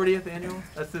 The 40th annual.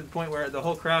 That's the point where the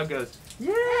whole crowd goes,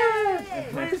 "Yeah, Yay!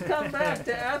 please come back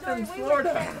to Athens, Sorry,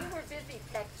 Florida." We were busy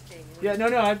texting. watching. Yeah,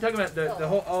 no, I'm talking about the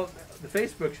whole, the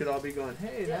Facebook should all be going,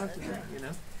 hey, Yeah, that's that's the right. you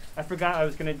know. I forgot I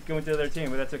was going to go into the other team,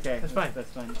 but that's okay. That's fine. That's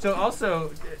fine. So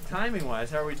also, timing-wise,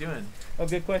 how are we doing? Oh,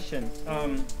 good question.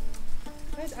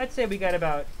 I'd say we got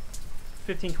about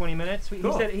 15, 20 minutes.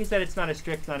 Cool. He said it's not a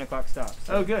strict 9 o'clock stop.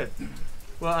 So. Oh, good.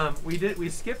 Well, we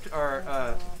skipped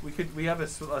our, we have a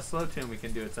slow tune we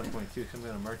can do at some point too, some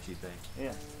kind of marchy thing.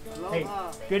 Yeah. Well, Hey,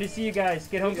 good to see you guys.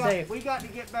 Get home safe. We got to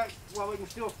get back while we can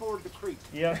still afford the creek.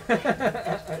 Yeah.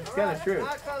 It's kind of true.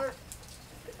 Night, fellas.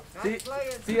 Nice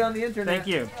playing. See you on the internet. Thank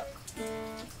you.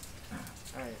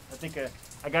 All right. I think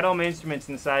I got all my instruments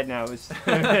inside now. They're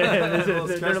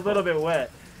a little bit wet.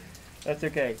 That's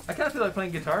okay. I kind of feel like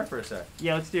playing guitar for a sec.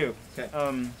 Yeah, let's do. Okay.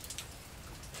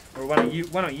 Or why don't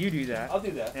you do that? I'll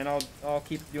do that. And I'll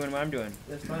keep doing what I'm doing.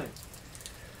 That's fine.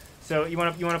 So you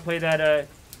want to play that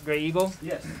Gray Eagle?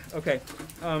 Yes. Okay.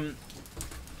 No,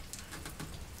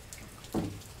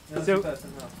 So- too fast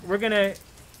enough.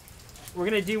 We're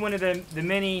gonna do one of the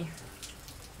many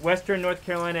Western North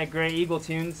Carolina Gray Eagle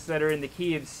tunes that are in the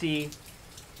key of C.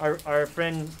 Our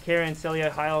friend Karen Celia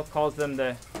Heil calls them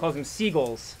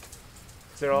seagulls.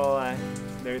 They're all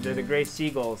they're the gray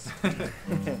seagulls.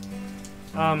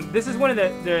 This is one of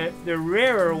the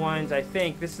rarer ones, I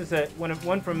think. This is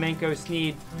one from Manco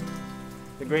Sneed,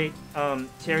 the great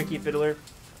Cherokee fiddler,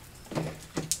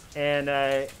 and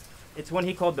it's one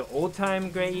he called the Old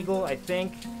Time Gray Eagle, I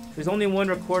think. There's only one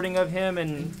recording of him,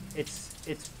 and it's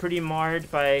pretty marred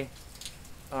by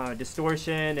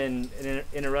distortion and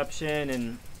interruption,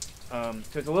 and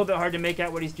so it's a little bit hard to make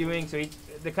out what he's doing. So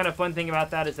the kind of fun thing about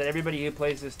that is that everybody who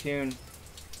plays this tune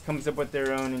comes up with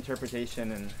their own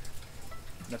interpretation, and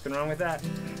nothing wrong with that.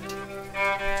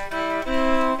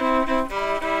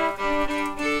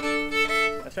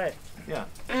 That's right. Yeah.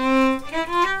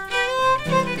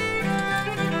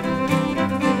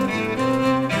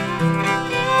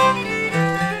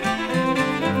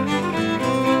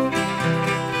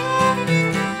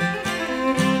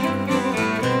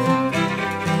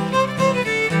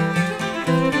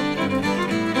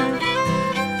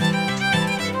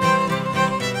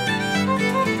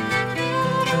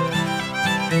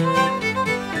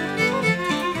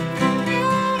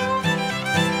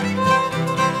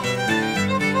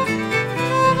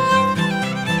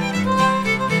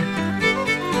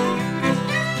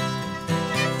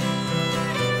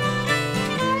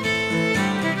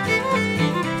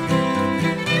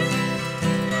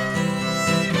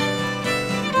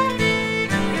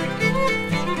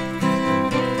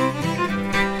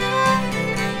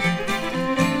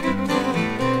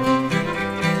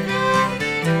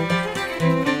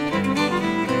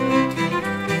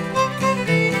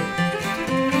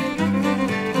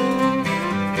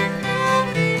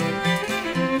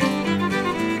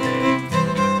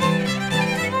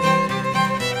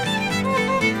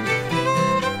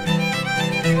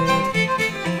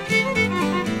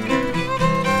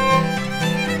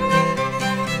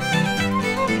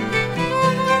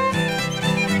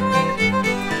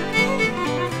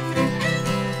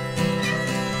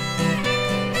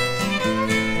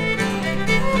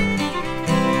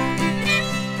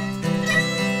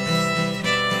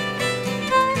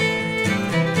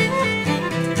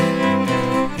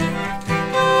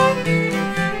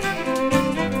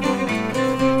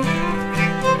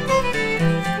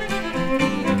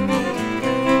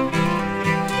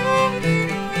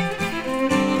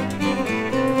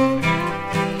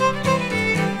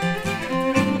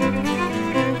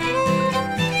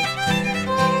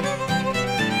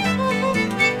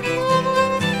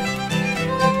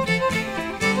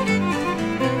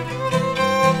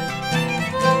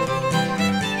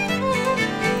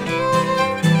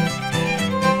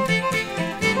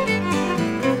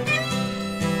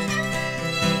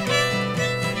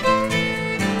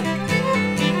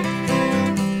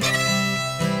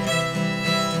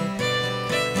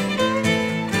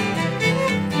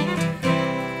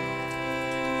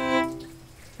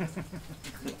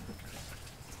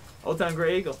 Old Time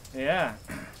Gray Eagle. Yeah,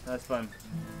 that's fun.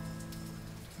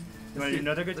 You want to do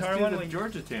another guitar Let's one? do the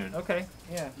Georgia tune. Okay,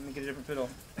 yeah, let me get a different fiddle.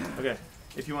 Okay,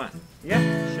 if you want.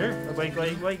 Yeah, sure. While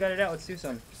you got it out, let's do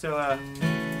some. So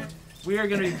we are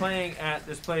going to be playing at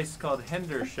this place called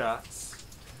Hendershots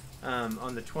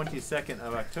on the 22nd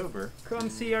of October. Come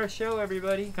see our show,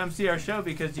 everybody. Come see our show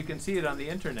because you can see it on the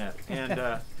internet.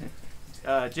 And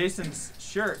Jason's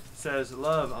shirt says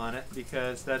 "Love" on it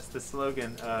because that's the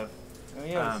slogan of Oh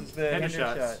yeah, this is the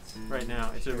Hendershots Hendershots. right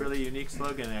now. It's a Sure. really unique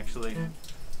slogan, actually.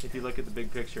 if you look at the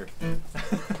big picture.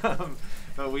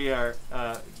 But we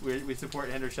support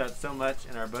Hendershot so much,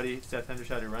 and our buddy Seth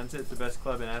Hendershot, who runs it, it's the best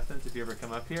club in Athens if you ever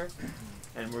come up here.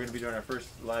 And we're going to be doing our first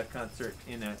live concert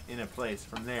in a place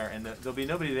from there, and there'll be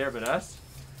nobody there but us,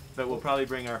 but we'll probably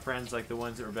bring our friends like the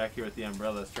ones that were back here with the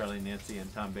umbrellas, Charlie, Nancy,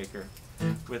 and Tom Baker,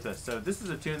 with us. So this is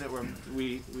a tune that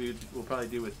we'll probably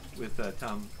do with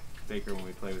Tom Baker when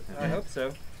we play with him. I hope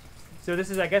so. So this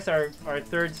is, I guess, our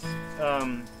third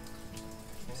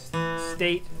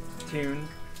state tune.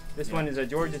 This one is a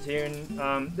Georgia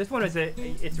tune. This one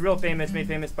it's real famous, made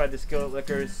famous by the Skillet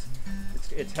Lickers.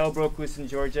 It's Hell Broke Loose in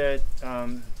Georgia.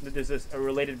 There's a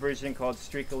related version called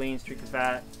Streak of Lean, Streak of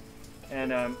Fat.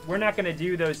 And we're not going to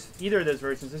do either of those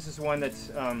versions. This is one that's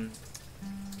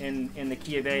in the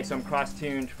key of A, so I'm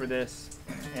cross-tuned for this.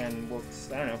 And we'll,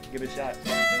 I don't know, give it a shot.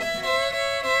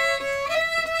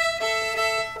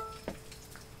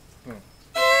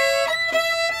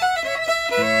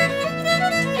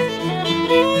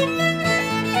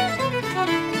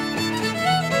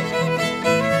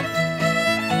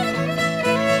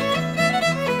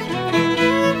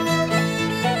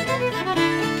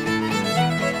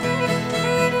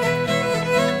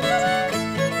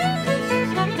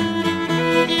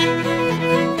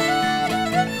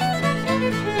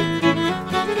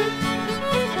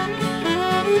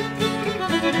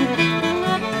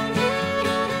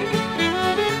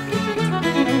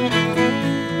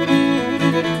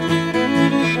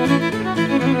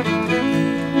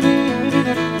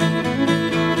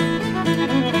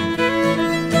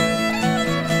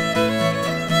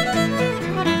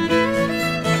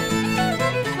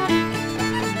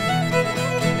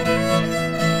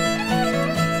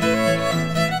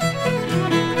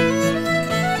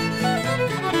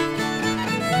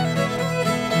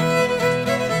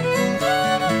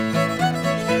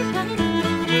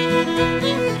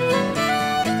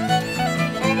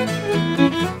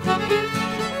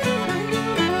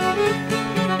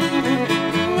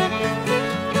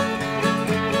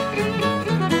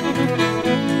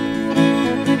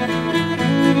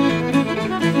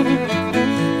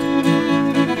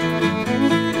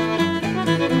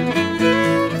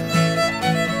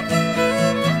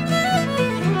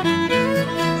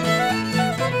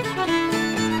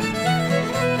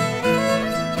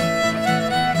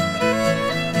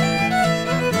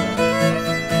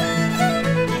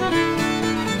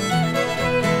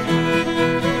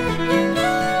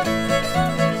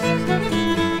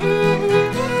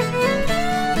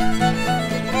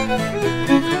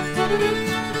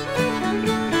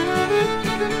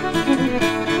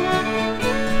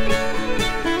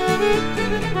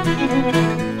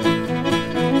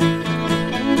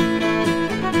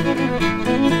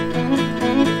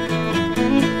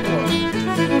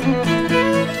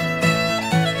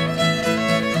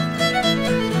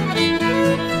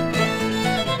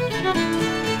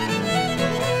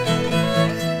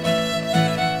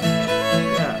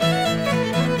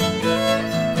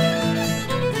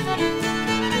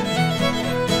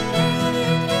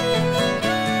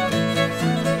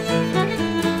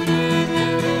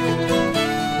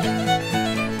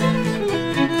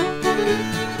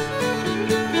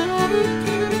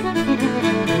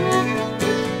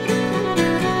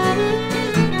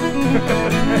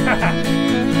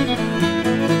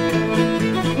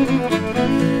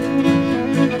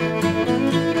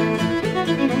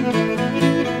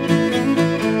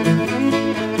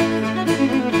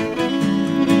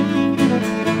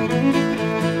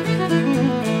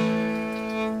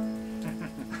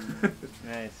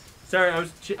 Sorry,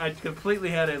 I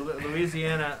completely had a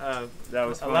Louisiana, that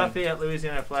was a Lafayette,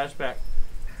 Louisiana flashback,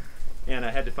 and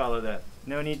I had to follow that.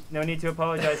 No need to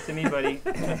apologize to me, buddy.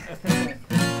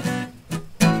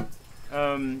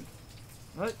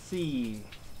 Let's see.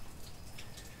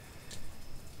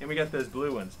 And we got those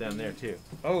blue ones down there too.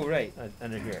 Oh, right.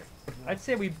 Under here. I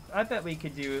bet we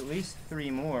could do at least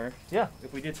 3 more. Yeah.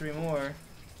 If we did 3 more,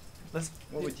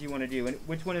 what would you want to do? And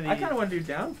which one of these? I kind of want to do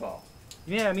Downfall.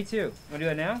 Yeah, me too. Want to do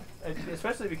that now?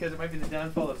 Especially because it might be the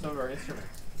downfall of some of our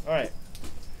instruments. All right.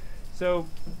 So,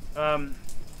 we're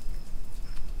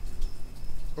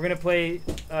gonna play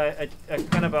a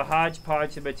kind of a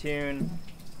hodgepodge of a tune.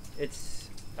 It's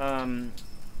I'm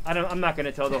not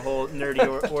gonna tell the whole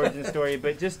nerdy origin story,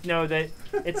 but just know that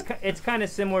it's kind of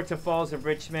similar to Falls of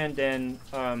Richmond and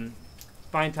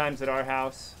Fine Times at Our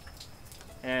House.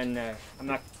 And I'm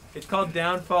not. It's called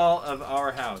Downfall of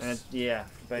Our House. Yeah,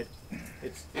 but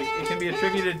it can be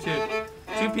attributed to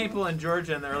 2 people in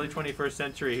Georgia in the early 21st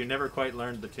century who never quite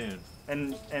learned the tune.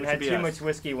 And had too much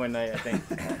whiskey one night, I think.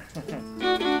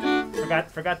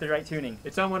 Forgot the right tuning.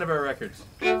 It's on one of our records.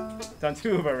 It's on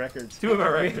 2 of our records. 2 of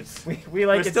our records. We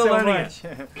like We're it still so learning much.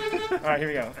 All right, here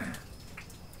we go.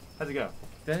 How's it go?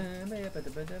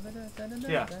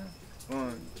 Yeah.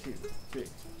 1, 2, 3,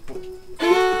 4.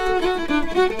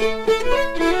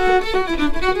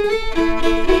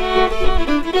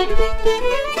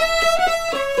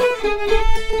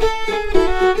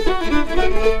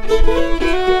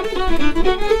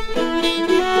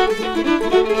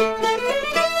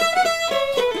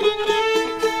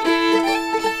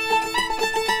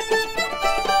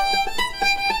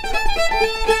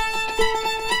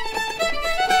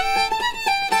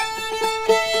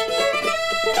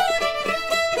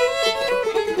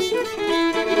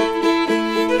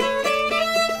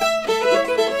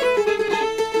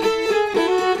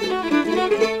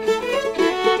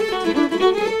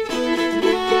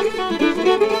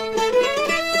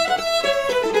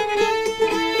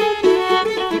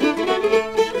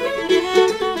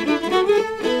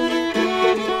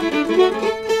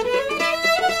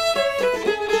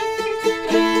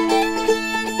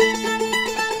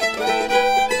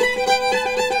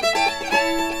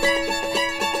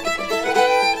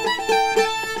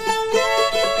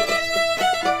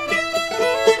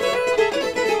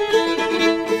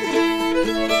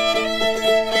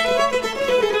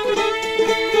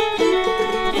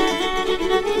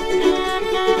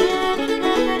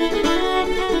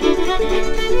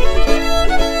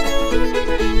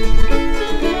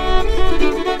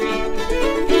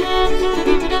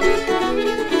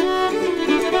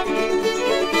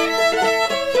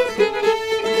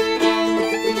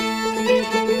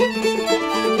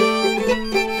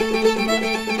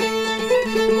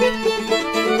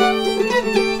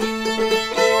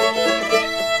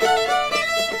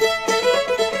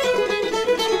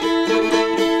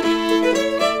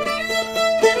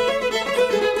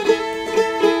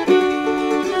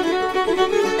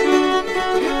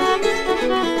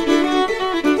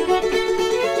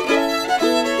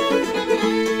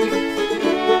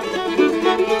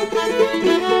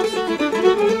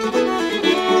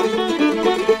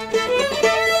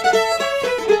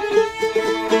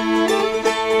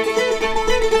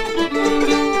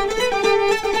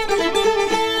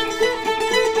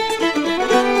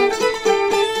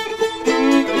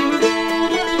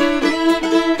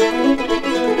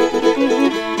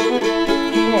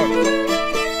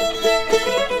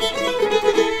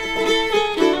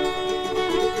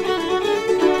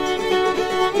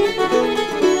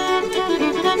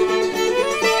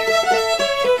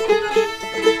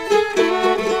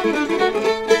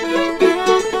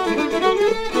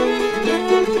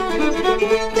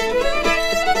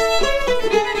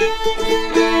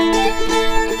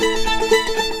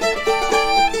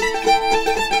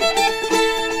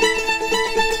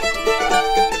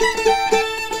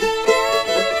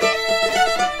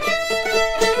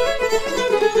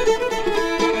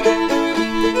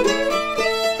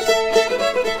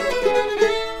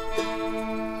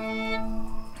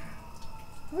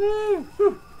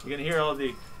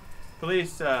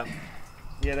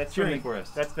 Yeah, that's cheering for us.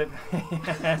 That's the.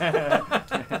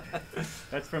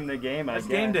 That's from the game. That's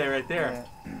game day right there.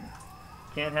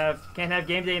 Yeah. Can't have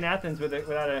game day in Athens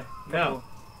without a couple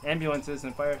ambulances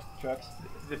and fire trucks.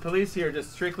 The police here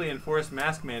just strictly enforce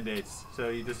mask mandates, so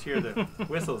you just hear the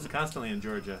whistles constantly in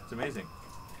Georgia. It's amazing.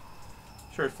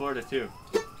 Sure, Florida too.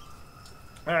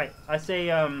 All right, I say.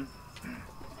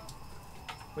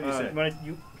 What do you say?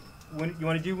 You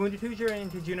want to do Wounded Hoosier and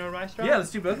to Juno Rice Drop? Yeah,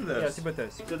 let's do both of those. Yeah, let's do both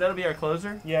those. So that'll be our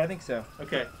closer? Yeah, I think so.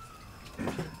 Okay.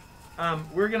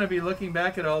 We're going to be looking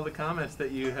back at all the comments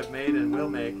that you have made and will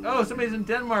make. Oh, somebody's in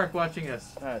Denmark watching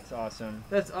us. That's awesome.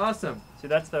 That's awesome. So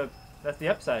that's the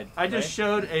upside. I just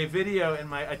showed a video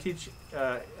I teach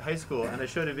high school, and I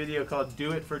showed a video called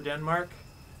Do It for Denmark,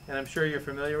 and I'm sure you're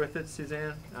familiar with it,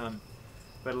 Suzanne.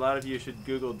 But a lot of you should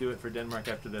Google Do It for Denmark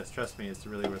after this. Trust me, it's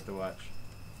really worth the watch.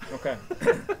 Okay.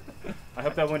 I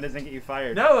hope that one doesn't get you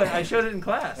fired. No, I showed it in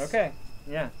class. Okay.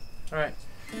 Yeah. All right.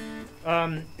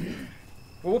 Well,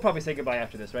 we'll probably say goodbye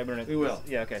after this, right? We will.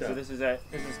 Yeah. Okay. So this is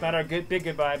not our big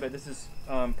goodbye, but this is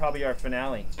probably our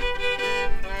finale.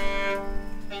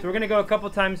 So we're gonna go a couple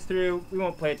times through. We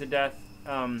won't play it to death.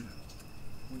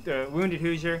 The Wounded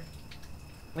Hoosier,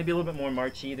 maybe a little bit more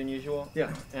marchy than usual.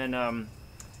 Yeah. And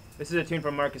this is a tune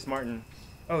from Marcus Martin.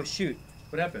 Oh shoot.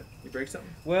 What happened? You break something?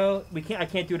 Well, I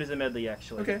can't do it as a medley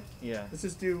actually. Okay. Yeah. Let's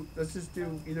just do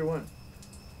either one.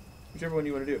 Whichever one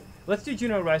you want to do. Let's do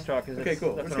Juno Rice Draw. Okay,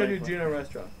 cool. Let's go do Juno Rice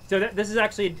Draw. So this is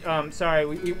actually sorry,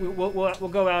 we'll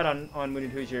go out on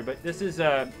Wounded Hoosier, but this is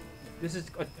a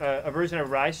version of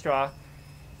Rice Straw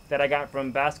that I got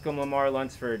from Bascom Lamar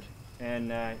Lunsford,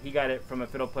 and he got it from a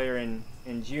fiddle player in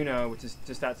in Juneau, which is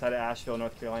just outside of Asheville,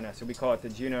 North Carolina. So we call it the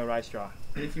Juneau Rye Straw.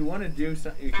 And if you want to do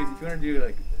something, if you want to do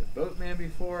like a Boatman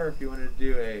before, or if you want to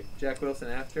do a Jack Wilson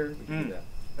after, we can do that.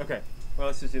 Okay. Well,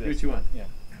 let's just do Do this. what you want. Yeah.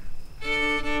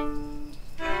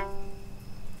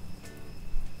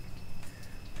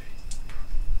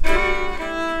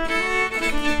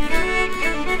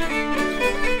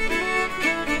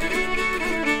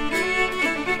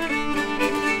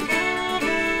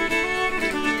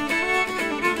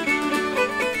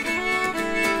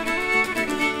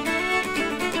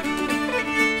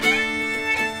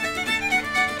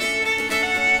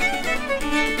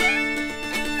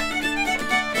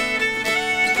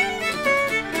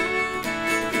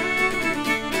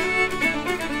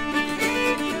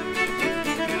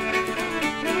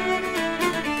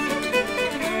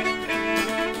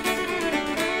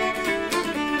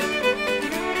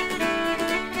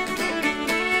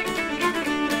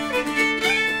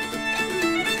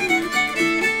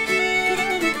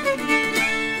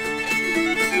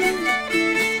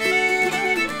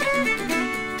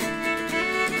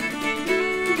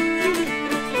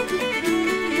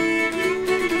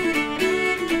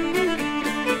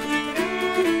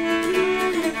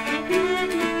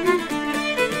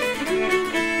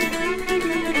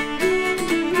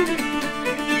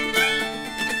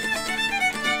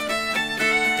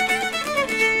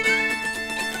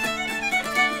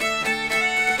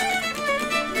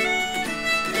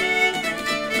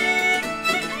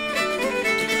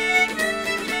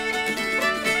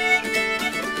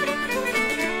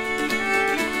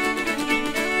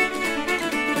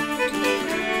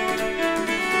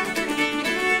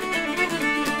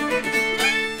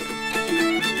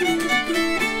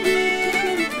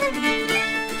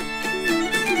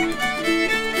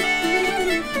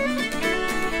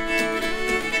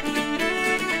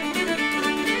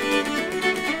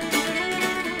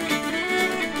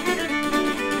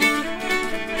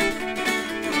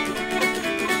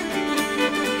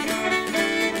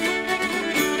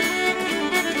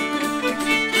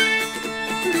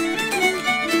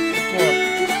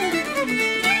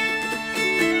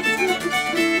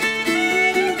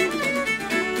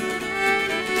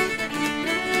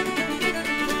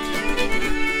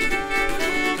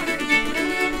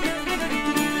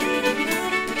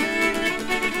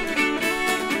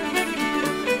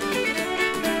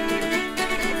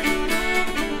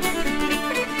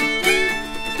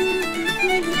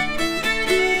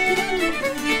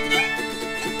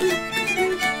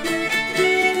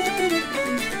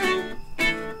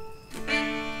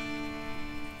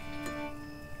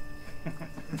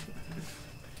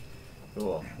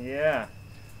 Cool. Yeah.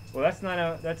 Well, that's not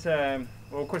a. That's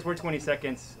well, of course we're 20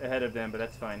 seconds ahead of them, but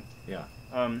that's fine. Yeah.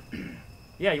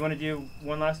 Yeah. You want to do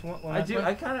one last one? I do.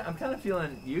 I'm kind of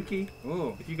feeling Yuki.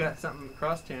 Ooh. If you got something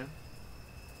cross tune.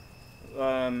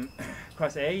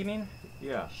 Cross A, you mean?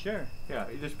 Yeah. Sure. Yeah.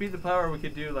 Either Speed the Power, we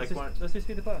could do like one. Let's just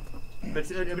Speed the Power. But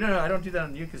no, I don't do that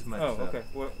on uke as much. Oh, so. okay.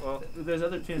 Well, there's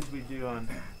other tunes we do on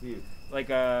uke. like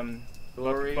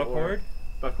Glory Buckhorn.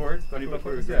 Buckhorn.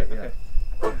 Buckhorn. Right, Okay. yeah.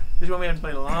 This is one we haven't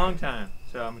played in a long time,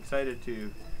 so I'm excited to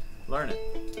learn it.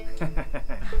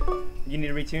 You need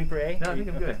to retune for A? No, I think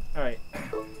I'm good. All right.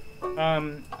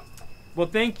 Well,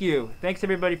 thank you. Thanks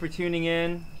everybody for tuning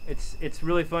in. It's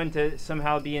really fun to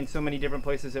somehow be in so many different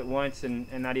places at once and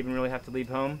not even really have to leave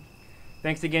home.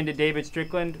 Thanks again to David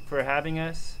Strickland for having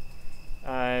us.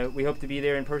 We hope to be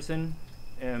there in person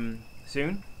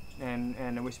soon, and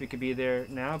I wish we could be there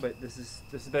now, but this is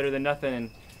better than nothing.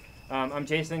 And I'm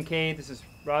Jason Cade. This is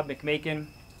Rob McMaken.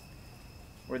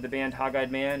 We're the band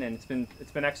Hog-Eyed Man, and it's been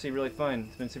actually really fun.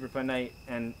 It's been a super fun night,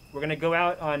 and we're gonna go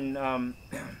out on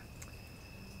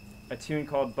a tune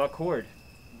called Buck Horde,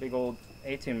 big old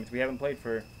A tune, which we haven't played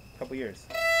for a couple years.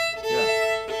 Yeah.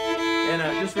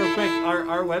 And just real quick,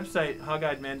 our website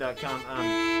hogeyedman.com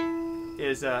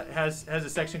has a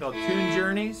section called Tune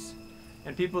Journeys,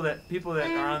 and people that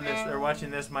are on this or watching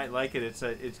this might like it.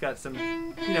 It's got some,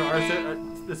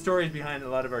 the stories behind a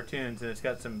lot of our tunes, and it's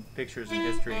got some pictures and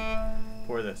history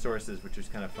for the sources, which is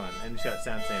kind of fun, and it's got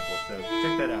sound samples. So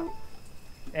check that out.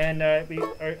 And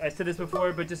I said this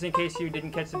before, but just in case you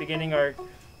didn't catch the beginning, our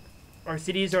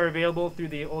CDs are available through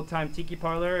the Old Time Tiki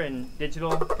Parlor and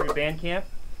digital through Bandcamp.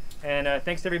 And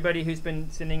thanks to everybody who's been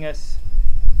sending us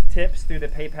tips through the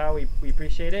PayPal. We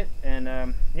appreciate it.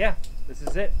 And yeah, this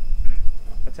is it.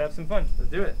 Let's have some fun. Let's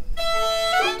do it.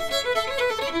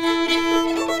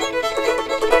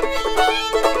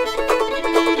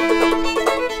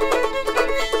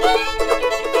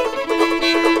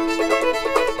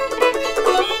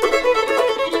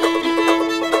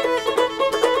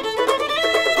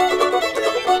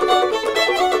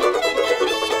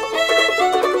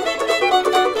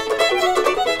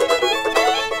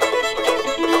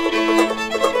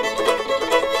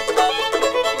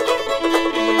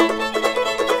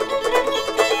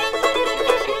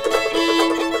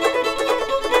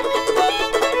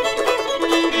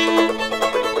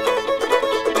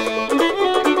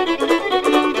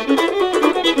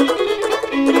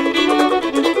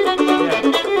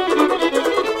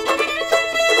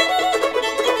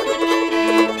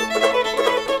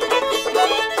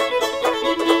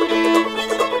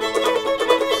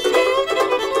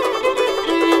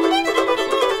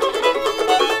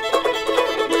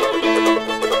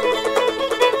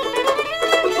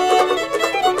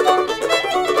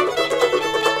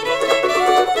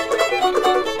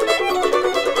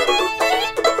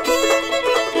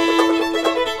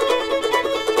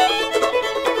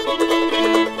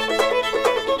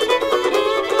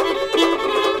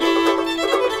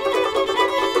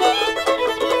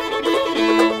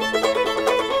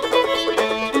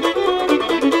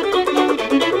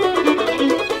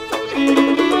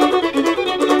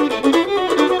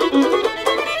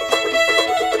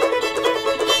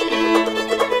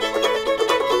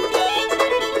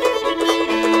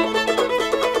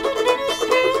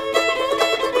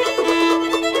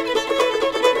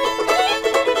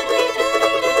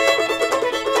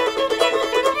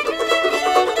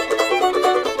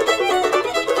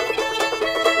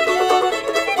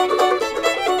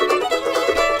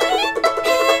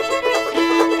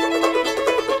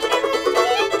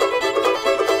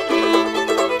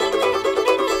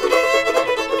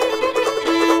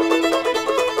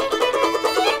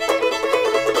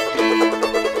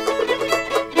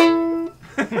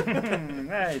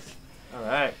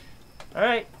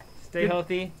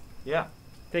 healthy. Yeah.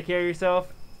 Take care of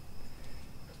yourself.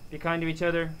 Be kind to each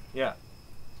other. Yeah.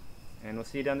 And we'll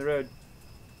see you down the road.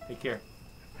 Take care.